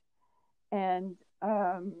out. And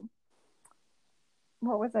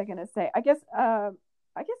what was I going to say? I guess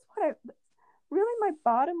what really my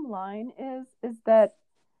bottom line is that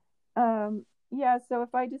so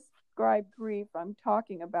if I describe grief, I'm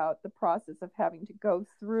talking about the process of having to go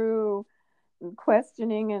through and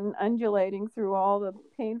questioning and undulating through all the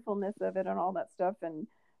painfulness of it and all that stuff, and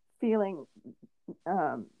feeling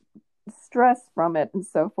stress from it and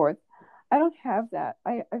so forth. I don't have that.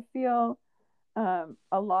 I feel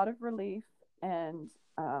a lot of relief, and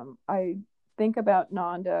I think about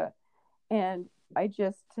Nanda, and I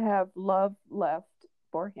just have love left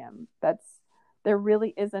for him. There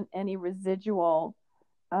really isn't any residual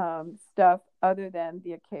stuff other than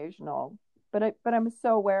the occasional. But I'm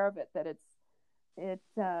so aware of it that it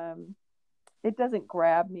doesn't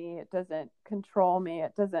grab me, it doesn't control me,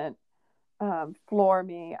 it doesn't floor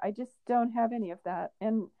me. I just don't have any of that,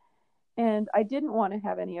 and I didn't want to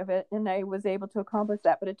have any of it, and I was able to accomplish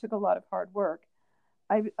that, but it took a lot of hard work.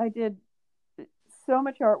 I did so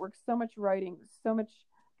much artwork, so much writing, so much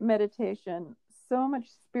meditation, so much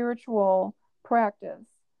spiritual practice,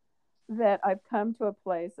 that I've come to a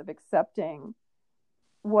place of accepting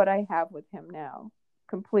what I have with him now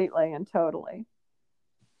completely and totally.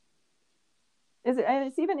 And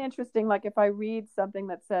it's even interesting, like if I read something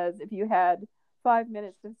that says, if you had 5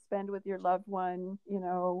 minutes to spend with your loved one,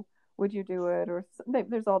 would you do it? Or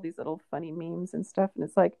there's all these little funny memes and stuff. And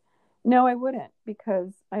it's like, no, I wouldn't,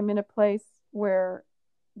 because I'm in a place where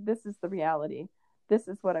this is the reality. This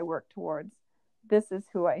is what I work towards. This is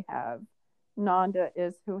who I have. Nanda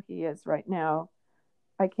is who he is right now.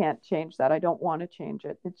 I can't change that. I don't want to change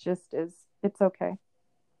it. It just is. It's okay.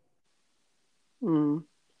 Mm.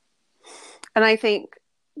 And I think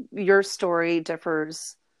your story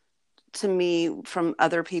differs to me from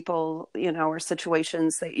other people, or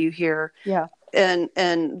situations that you hear, Yeah.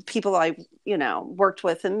 and people I, worked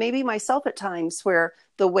with, and maybe myself at times, where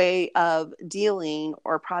the way of dealing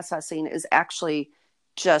or processing is actually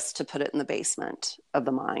just to put it in the basement of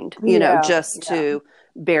the mind, Yeah. just Yeah. to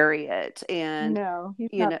bury it. And, No,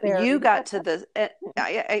 he's not you buried. got to the,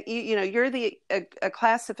 you're a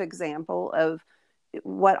classic example of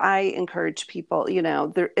what I encourage people,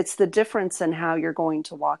 it's the difference in how you're going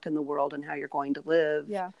to walk in the world and how you're going to live.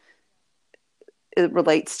 Yeah. It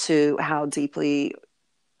relates to how deeply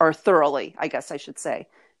or thoroughly, I guess I should say,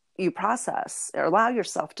 you process or allow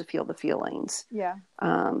yourself to feel the feelings. Yeah.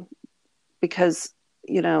 Because,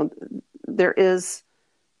 there is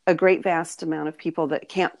a great vast amount of people that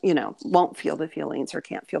can't, won't feel the feelings or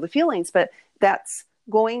can't feel the feelings, but that's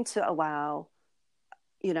going to allow,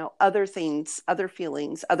 other things, other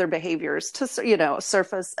feelings, other behaviors to,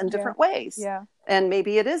 surface in Yeah. different ways. Yeah. And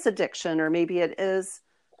maybe it is addiction, or maybe it is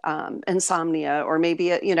insomnia, or maybe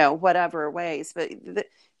it, whatever ways. But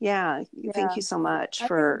yeah, thank Yeah. you so much I didn't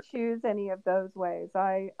for, choose any of those ways.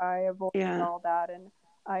 I avoided yeah. all that. And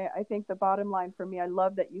I think the bottom line for me, I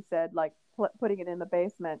love that you said, like, putting it in the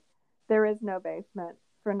basement. There is no basement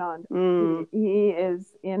for Nanda. Mm, He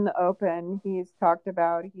is in the open. He's talked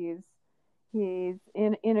about. He's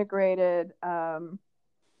integrated.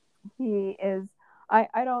 He is.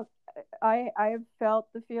 I don't. I have felt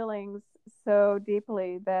the feelings so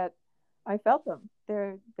deeply that I felt them.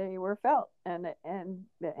 They were felt, and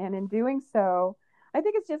in doing so, I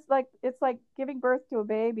think it's like giving birth to a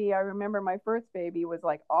baby. I remember my first baby was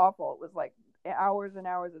like awful. It was like hours and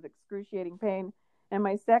hours of excruciating pain, and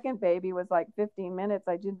my second baby was like 15 minutes.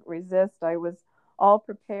 I didn't resist. I was all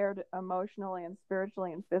prepared emotionally and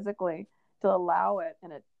spiritually and physically to allow it,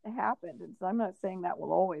 and it happened. And so I'm not saying that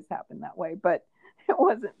will always happen that way, but it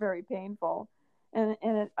wasn't very painful.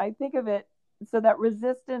 I think of it, so that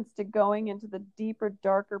resistance to going into the deeper,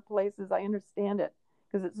 darker places, I understand it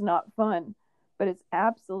because it's not fun, but it's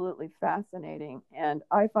absolutely fascinating, and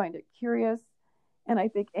I find it curious. And I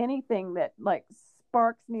think anything that like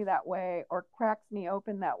sparks me that way or cracks me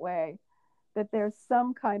open that way, that there's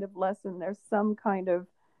some kind of lesson, there's some kind of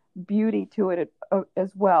beauty to it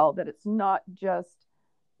as well, that it's not just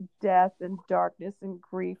death and darkness and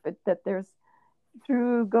grief, that there's,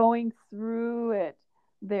 through going through it,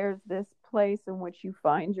 there's this place in which you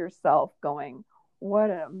find yourself going, what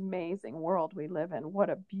an amazing world we live in. What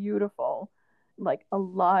a beautiful, like,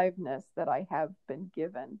 aliveness that I have been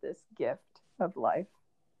given, this gift of life.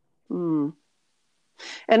 mm.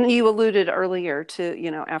 And you alluded earlier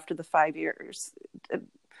to, after the 5 years,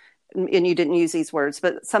 and you didn't use these words,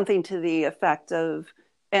 but something to the effect of,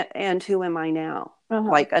 and who am I now? Uh-huh.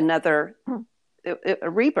 Like another, a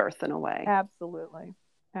rebirth in a way. Absolutely.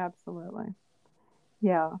 Absolutely.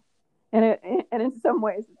 Yeah. And in some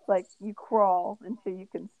ways it's like you crawl until you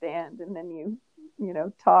can stand, and then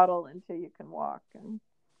you toddle until you can walk. And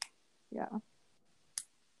yeah.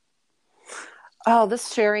 Oh,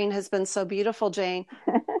 this sharing has been so beautiful, Jane.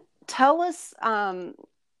 Tell us,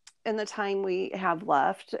 in the time we have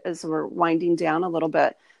left, as we're winding down a little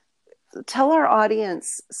bit, tell our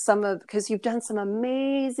audience because you've done some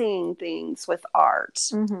amazing things with art,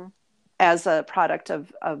 Mm-hmm. as a product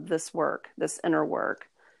of this work, this inner work.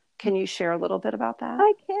 Can you share a little bit about that?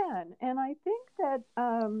 I can. And I think that,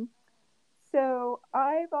 so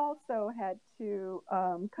I've also had to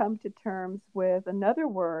come to terms with another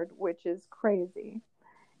word, which is crazy.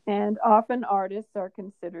 And often artists are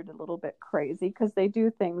considered a little bit crazy because they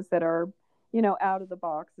do things that are, out of the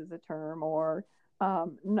box as a term, or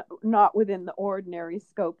not within the ordinary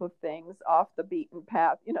scope of things, off the beaten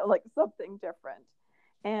path, like something different.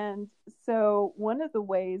 And so one of the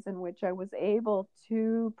ways in which I was able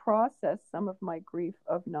to process some of my grief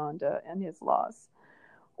of Nanda and his loss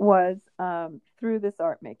was through this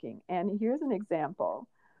art making. And here's an example.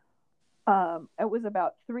 It was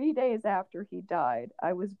about 3 days after he died.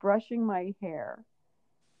 I was brushing my hair,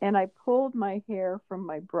 and I pulled my hair from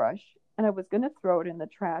my brush, and I was going to throw it in the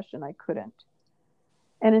trash, and I couldn't.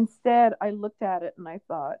 And instead, I looked at it and I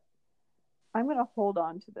thought, I'm going to hold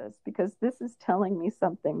on to this because this is telling me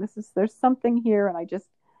something. There's something here, and I just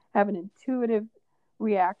have an intuitive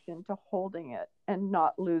reaction to holding it and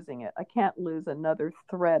not losing it. I can't lose another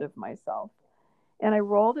thread of myself. And I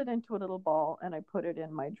rolled it into a little ball and I put it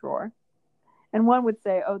in my drawer. And one would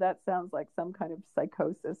say, oh, that sounds like some kind of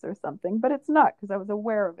psychosis or something, but it's not, because I was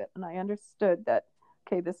aware of it and I understood that,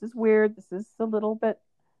 okay, this is weird, this is a little bit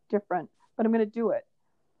different, but I'm going to do it.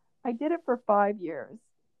 I did it for 5 years.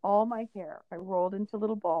 All my hair, I rolled into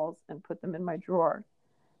little balls and put them in my drawer.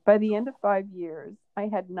 By the end of 5 years, I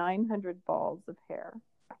had 900 balls of hair.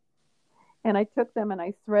 And I took them and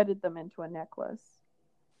I threaded them into a necklace.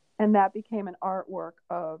 And that became an artwork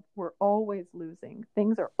of, we're always losing.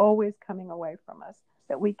 Things are always coming away from us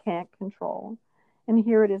that we can't control. And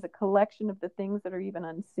here it is, a collection of the things that are even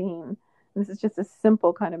unseen. And this is just a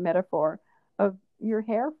simple kind of metaphor of your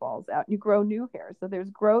hair falls out. You grow new hair. So there's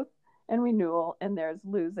growth and renewal, and there's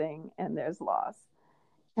losing, and there's loss.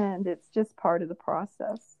 And it's just part of the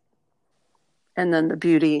process. And then the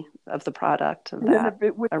beauty of the product of that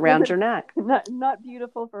around your neck. Not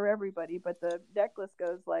beautiful for everybody, but the necklace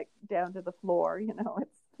goes like down to the floor. You know,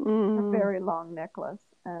 it's a very long necklace.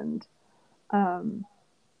 And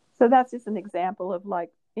so that's just an example of,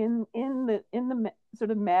 like, in the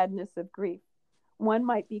sort of madness of grief, one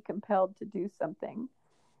might be compelled to do something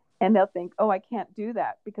and they'll think, oh, I can't do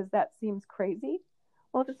that because that seems crazy.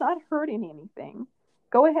 Well, if it's not hurting anything,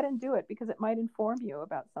 go ahead and do it, because it might inform you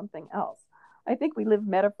about something else. I think we live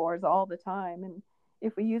metaphors all the time. And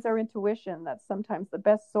if we use our intuition, that's sometimes the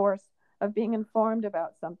best source of being informed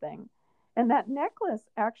about something. And that necklace,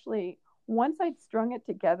 actually, once I'd strung it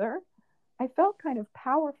together, I felt kind of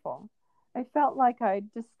powerful. I felt like I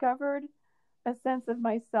discovered a sense of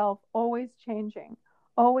myself always changing,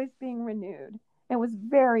 always being renewed. It was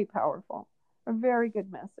very powerful, a very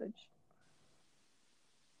good message.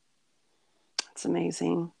 It's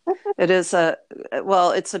amazing. It's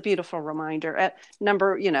a beautiful reminder.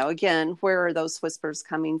 Again, where are those whispers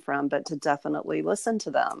coming from? But to definitely listen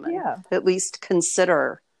to them and at least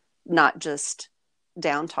consider not just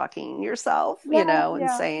down talking yourself, and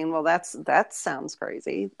saying, well, that sounds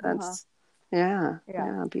crazy. That's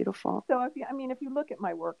beautiful. So if you look at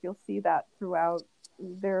my work, you'll see that throughout.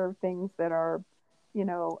 There are things that are,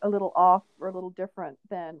 a little off or a little different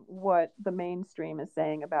than what the mainstream is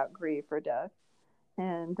saying about grief or death.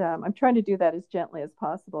 And I'm trying to do that as gently as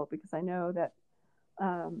possible, because I know that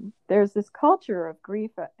there's this culture of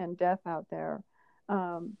grief and death out there.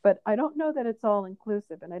 But I don't know that it's all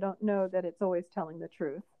inclusive, and I don't know that it's always telling the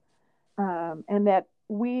truth. And that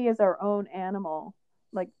we, as our own animal,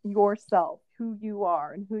 like yourself, who you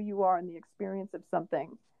are and who you are in the experience of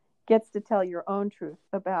something, gets to tell your own truth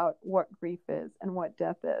about what grief is and what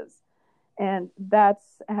death is. And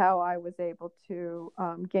that's how I was able to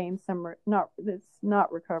gain some,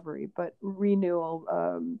 not recovery, but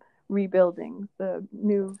renewal, rebuilding the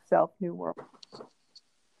new self, new world.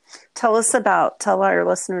 Tell our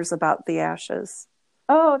listeners about the ashes.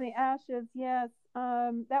 Oh, the ashes. Yes.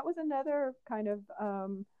 That was another kind of,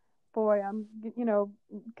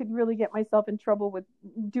 could really get myself in trouble with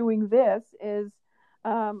doing this is,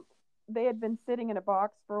 they had been sitting in a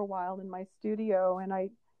box for a while in my studio, and I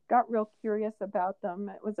got real curious about them.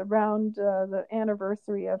 It was around the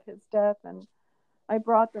anniversary of his death, and I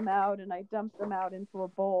brought them out and I dumped them out into a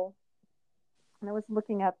bowl. And I was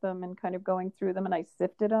looking at them and kind of going through them, and I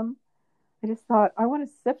sifted them. I just thought, I want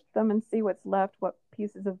to sift them and see what's left, what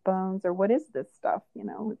pieces of bones, or what is this stuff?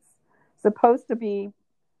 It's supposed to be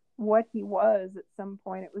what he was at some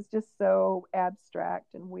point. It was just so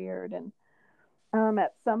abstract and weird. And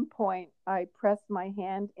at some point, I pressed my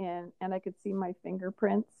hand in and I could see my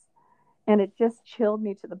fingerprints, and it just chilled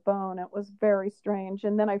me to the bone. It was very strange.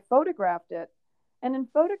 And then I photographed it. And in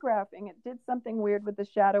photographing, it did something weird with the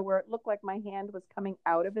shadow where it looked like my hand was coming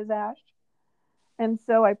out of his ash. And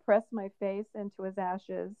so I pressed my face into his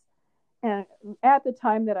ashes. And at the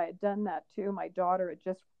time that I had done that too, my daughter had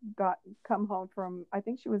just come home from, I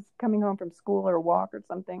think she was coming home from school or a walk or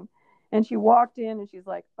something. And she walked in and she's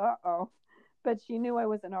like, uh-oh. But she knew I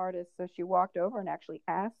was an artist, so she walked over and actually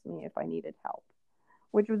asked me if I needed help,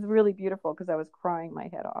 which was really beautiful because I was crying my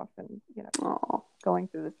head off and, going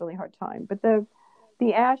through this really hard time. But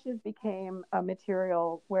the ashes became a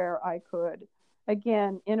material where I could,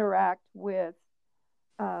 again, interact with,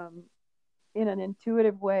 in an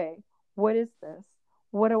intuitive way, what is this?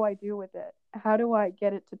 What do I do with it? How do I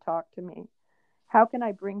get it to talk to me? How can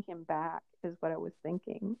I bring him back is what I was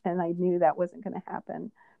thinking. And I knew that wasn't going to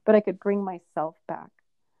happen, but I could bring myself back.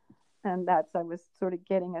 And I was sort of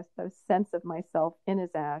getting a sense of myself in his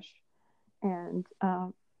ash. And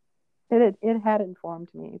it had informed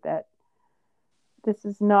me that this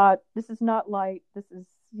is not light. This is,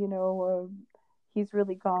 he's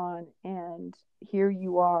really gone. And here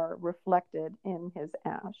you are reflected in his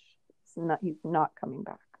ash. He's not coming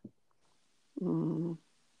back. Mm.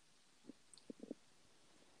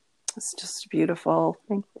 It's just beautiful,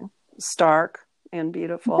 Thank you. stark and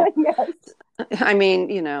beautiful. Yes. I mean,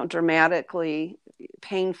 dramatically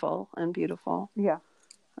painful and beautiful. Yeah.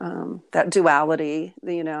 That duality,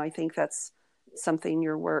 I think that's something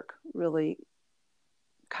your work really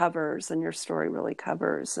covers and your story really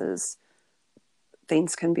covers, is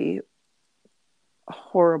things can be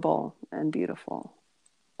horrible and beautiful.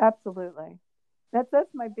 Absolutely.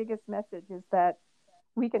 That's my biggest message, is that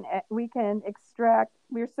we can extract.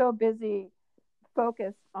 We're so busy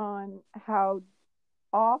focused on how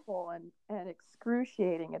awful and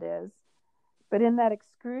excruciating it is, but in that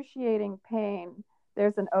excruciating pain,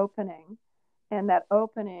 there's an opening, and that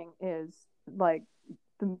opening is like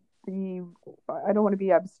the I don't want to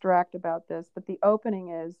be abstract about this, but the opening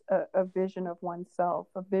is a vision of oneself,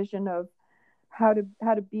 a vision of how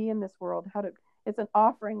to be in this world, how to it's an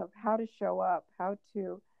offering of how to show up, how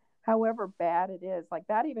to however bad it is. Like,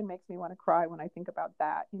 that even makes me want to cry when I think about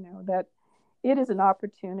that, that it is an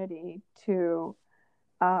opportunity to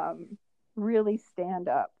really stand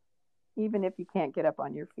up, even if you can't get up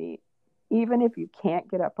on your feet, even if you can't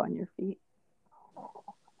get up on your feet.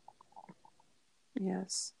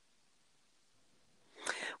 Yes.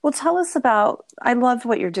 Well, tell us about, I love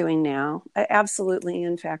what you're doing now. Absolutely.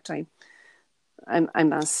 In fact, I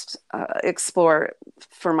must explore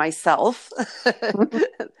for myself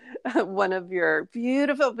one of your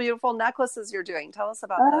beautiful, beautiful necklaces you're doing. Tell us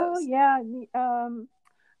about Oh those. yeah.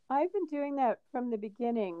 I've been doing that from the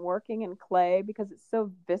beginning, working in clay, because it's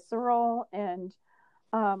so visceral. And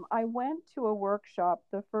I went to a workshop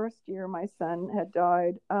the first year my son had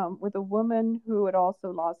died, with a woman who had also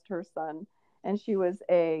lost her son. And she was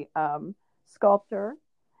a sculptor,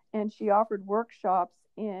 and she offered workshops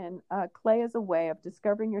in clay as a way of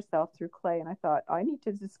discovering yourself through clay. And I thought, I need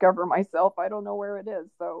to discover myself. I don't know where it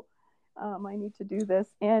is. So I need to do this.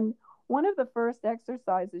 And one of the first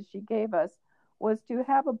exercises she gave us was to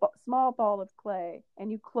have a small ball of clay,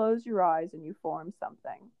 and you close your eyes and you form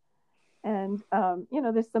something. And,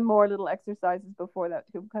 there's some more little exercises before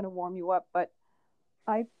that to kind of warm you up. But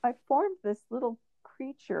I formed this little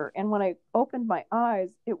creature. And when I opened my eyes,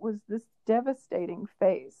 it was this devastating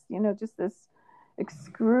face, just this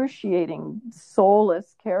excruciating,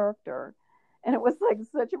 soulless character. And it was like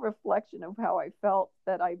such a reflection of how I felt,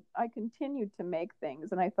 that I continued to make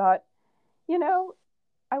things. And I thought, you know,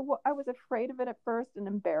 I was afraid of it at first and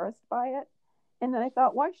embarrassed by it. And then I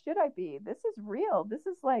thought, why should I be? This is real. This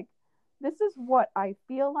is what I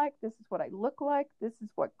feel like. This is what I look like. This is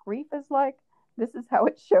what grief is like. This is how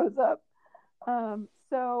it shows up.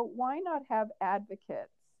 So why not have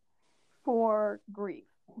advocates for grief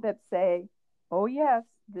that say, oh, yes,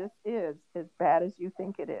 this is as bad as you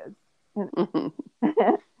think it is. And,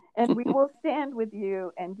 and we will stand with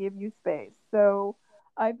you and give you space. So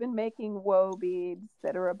I've been making woe beads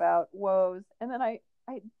that are about woes. And then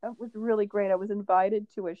it was really great. I was invited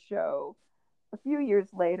to a show a few years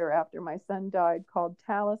later after my son died, called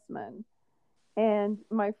Talisman. And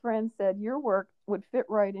my friend said, your work would fit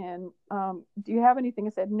right in. Do you have anything?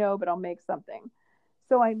 I said, no, but I'll make something.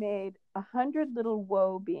 So I made 100 little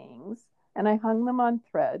woe beings, and I hung them on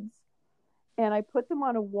threads, and I put them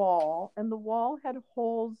on a wall, and the wall had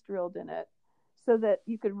holes drilled in it so that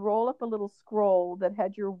you could roll up a little scroll that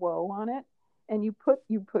had your woe on it. And you put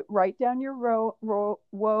write down your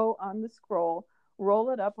woe on the scroll,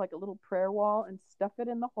 roll it up like a little prayer wall, and stuff it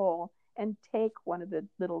in the hole, and take one of the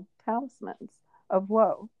little talismans of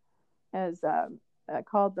woe, as I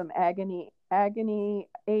called them agony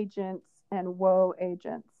agents and woe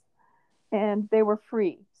agents. And they were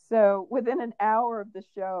free. So within an hour of the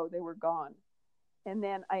show, they were gone. And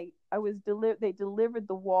then they delivered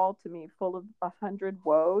the wall to me full of 100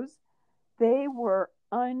 woes. They were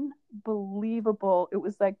unbelievable. It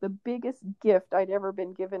was like the biggest gift I'd ever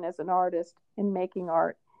been given as an artist in making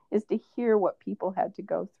art, is to hear what people had to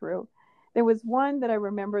go through. There was one that I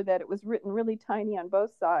remember that it was written really tiny on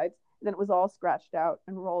both sides, and then it was all scratched out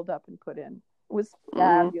and rolled up and put in. It was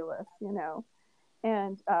fabulous,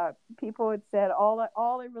 And people had said, all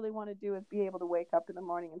I really want to do is be able to wake up in the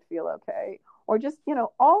morning and feel okay. Or just,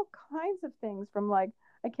 all kinds of things, from like,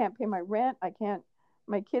 I can't pay my rent.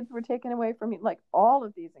 My kids were taken away from me. Like, all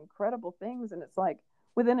of these incredible things. And it's like,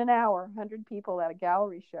 within an hour, 100 people at a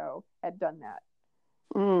gallery show had done that.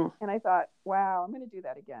 And I thought, wow, I'm going to do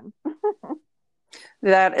that again.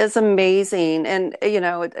 That is amazing. And,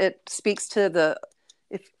 it speaks to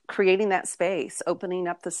creating that space, opening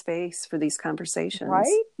up the space for these conversations.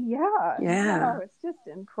 Right? Yeah. Yeah. No, it's just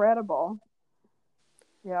incredible.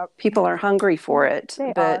 Yep. People are hungry for it.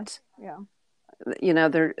 They but, are. Yeah.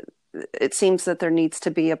 it seems that there needs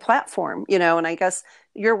to be a platform, and I guess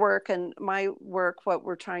your work and my work, what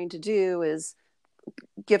we're trying to do is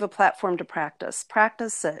give a platform to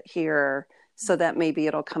practice it here so that maybe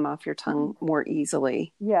it'll come off your tongue more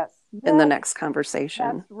easily Yes, in the that's next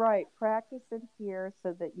conversation. right. Practice it here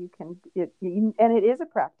so that you can and it is a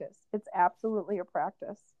practice. It's absolutely a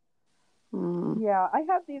practice. Mm. Yeah, I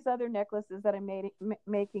have these other necklaces that I'm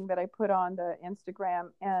making that I put on the Instagram,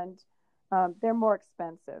 and they're more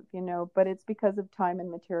expensive, but it's because of time and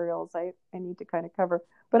materials I need to kind of cover.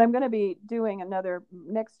 But I'm going to be doing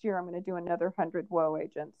next year. I'm going to do another 100 woe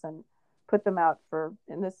agents and put them out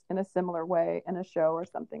in a similar way in a show or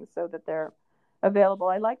something so that they're available.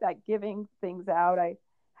 I like that, giving things out. I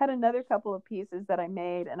had another couple of pieces that I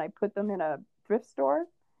made and I put them in a thrift store.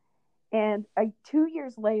 And 2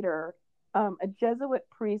 years later, a Jesuit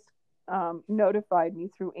priest notified me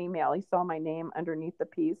through email. He saw my name underneath the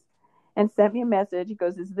piece and sent me a message. He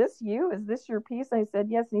goes, "Is this you? Is this your piece?" I said,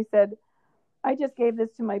 "Yes." And he said, "I just gave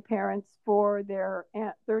this to my parents for their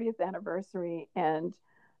 30th anniversary, and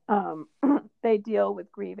they deal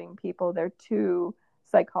with grieving people. They're two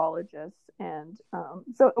psychologists." And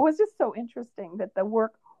so it was just so interesting that the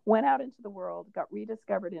work went out into the world, got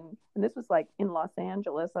rediscovered and this was like in Los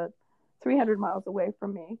Angeles, 300 miles away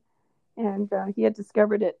from me. And he had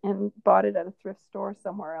discovered it and bought it at a thrift store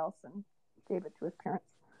somewhere else and gave it to his parents.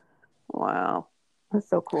 Wow. That's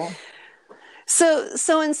so cool.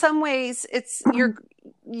 So in some ways it's your,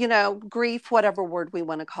 grief, whatever word we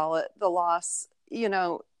want to call it, the loss,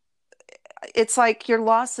 it's like your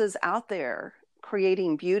loss is out there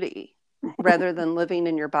creating beauty rather than living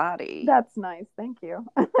in your body. That's nice. Thank you.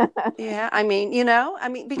 Yeah.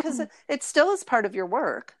 Because it still is part of your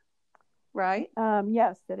work, right?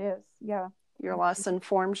 Yes, it is. Yeah. Your loss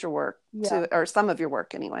informs your work Yeah. or some of your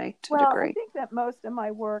work anyway, to a Well, degree. I think that most of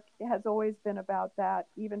my work has always been about that,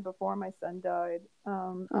 even before my son died,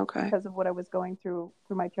 Okay. because of what I was going through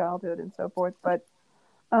my childhood and so forth. But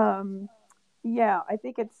yeah, I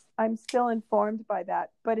think I'm still informed by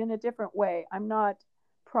that, but in a different way. I'm not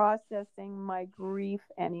processing my grief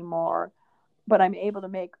anymore, but I'm able to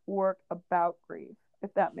make work about grief,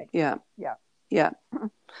 if that makes sense. Yeah. Yeah.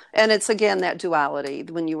 And it's again that duality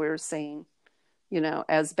when you were saying,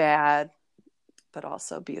 as bad, but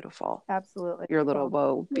also beautiful. Absolutely. Your little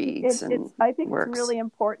woe beads and I think works. it's really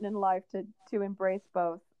important in life to embrace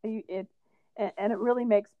both. And it really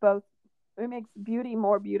makes both. It makes beauty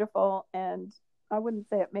more beautiful, and I wouldn't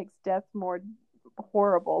say it makes death more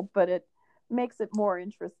horrible, but it makes it more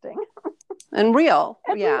interesting and real.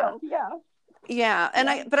 and real. Yeah. Yeah. And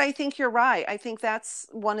I think you're right. I think that's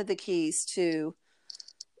one of the keys to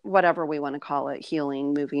whatever we want to call it,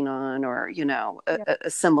 healing, moving on, or,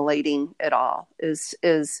 assimilating it all is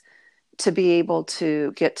to be able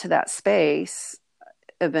to get to that space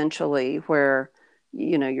eventually where,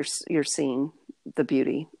 you're seeing the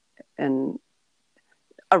beauty and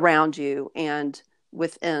around you and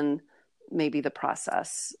within maybe the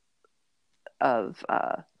process of,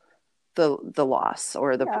 the loss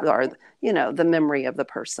or the memory of the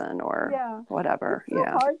person or whatever. It's so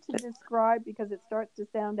hard to describe because it starts to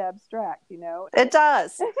sound abstract, It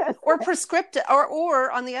does. Or prescriptive,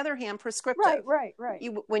 or on the other hand, prescriptive. Right.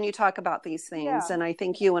 When you talk about these things, and I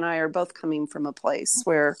think you and I are both coming from a place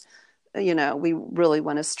where, we really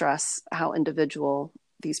want to stress how individual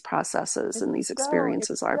these processes and these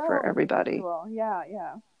experiences are for everybody. Individual.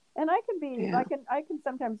 Yeah. And I can be, I can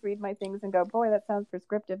sometimes read my things and go, boy, that sounds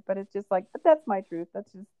prescriptive, but it's just like, but that's my truth.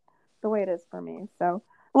 That's just the way it is for me. So,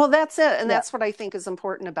 well, that's it. And that's what I think is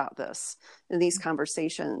important about this in these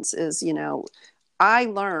conversations is, I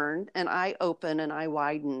learn and I open and I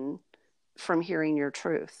widen from hearing your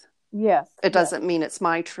truth. Yes. It doesn't mean it's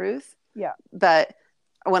my truth. Yeah. But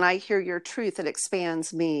when I hear your truth, it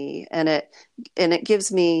expands me and it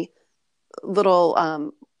gives me little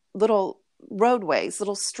roadways,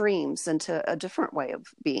 little streams into a different way of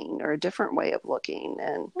being or a different way of looking,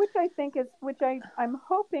 and which I'm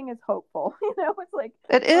hoping is hopeful. It's like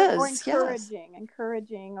it is or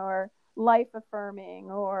encouraging or life affirming,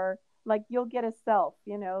 or like you'll get a self.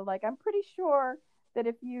 Like I'm pretty sure that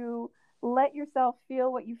if you let yourself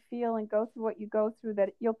feel what you feel and go through what you go through, that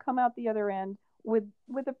you'll come out the other end with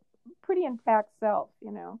a pretty intact self.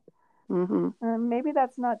 Mm-hmm. Maybe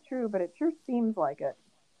that's not true, but it sure seems like it.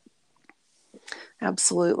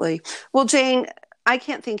 Absolutely. Well, Jane, I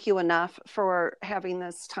can't thank you enough for having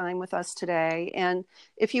this time with us today. And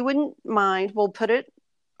if you wouldn't mind, we'll put it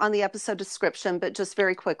on the episode description, but just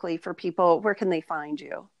very quickly for people, where can they find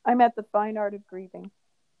you? I'm at The Fine Art of Grieving.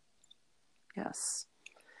 Yes.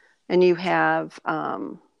 And you have,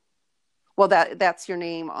 that's your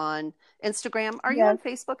name on Instagram. Are you on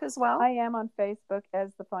Facebook as well? I am on Facebook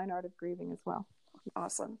as The Fine Art of Grieving as well.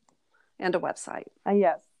 Awesome. And a website.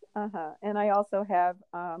 Yes. And I also have,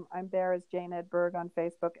 I'm there as Jane Edberg on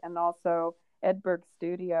Facebook, and also Edberg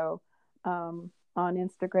Studio on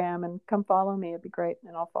Instagram. And come follow me. It'd be great.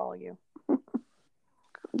 And I'll follow you.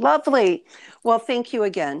 Lovely. Well, thank you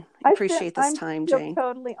again. I appreciate this time, Jane. I'm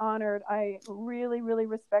totally honored. I really, really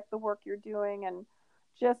respect the work you're doing and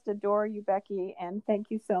just adore you, Becky. And thank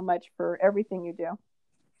you so much for everything you do.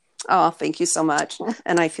 Oh, thank you so much.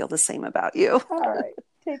 And I feel the same about you. All right.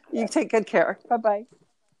 Take care. You take good care. Bye-bye.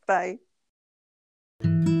 Bye.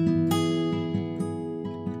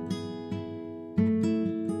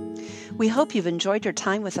 We hope you've enjoyed your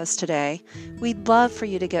time with us today. We'd love for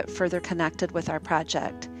you to get further connected with our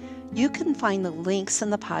project. You can find the links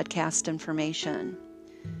in the podcast information.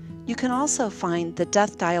 You can also find the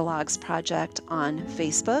Death Dialogues Project on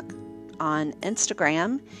Facebook, on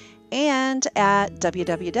Instagram, and at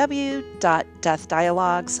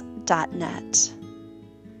www.deathdialogues.net.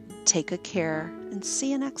 Take good care and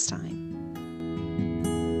see you next time.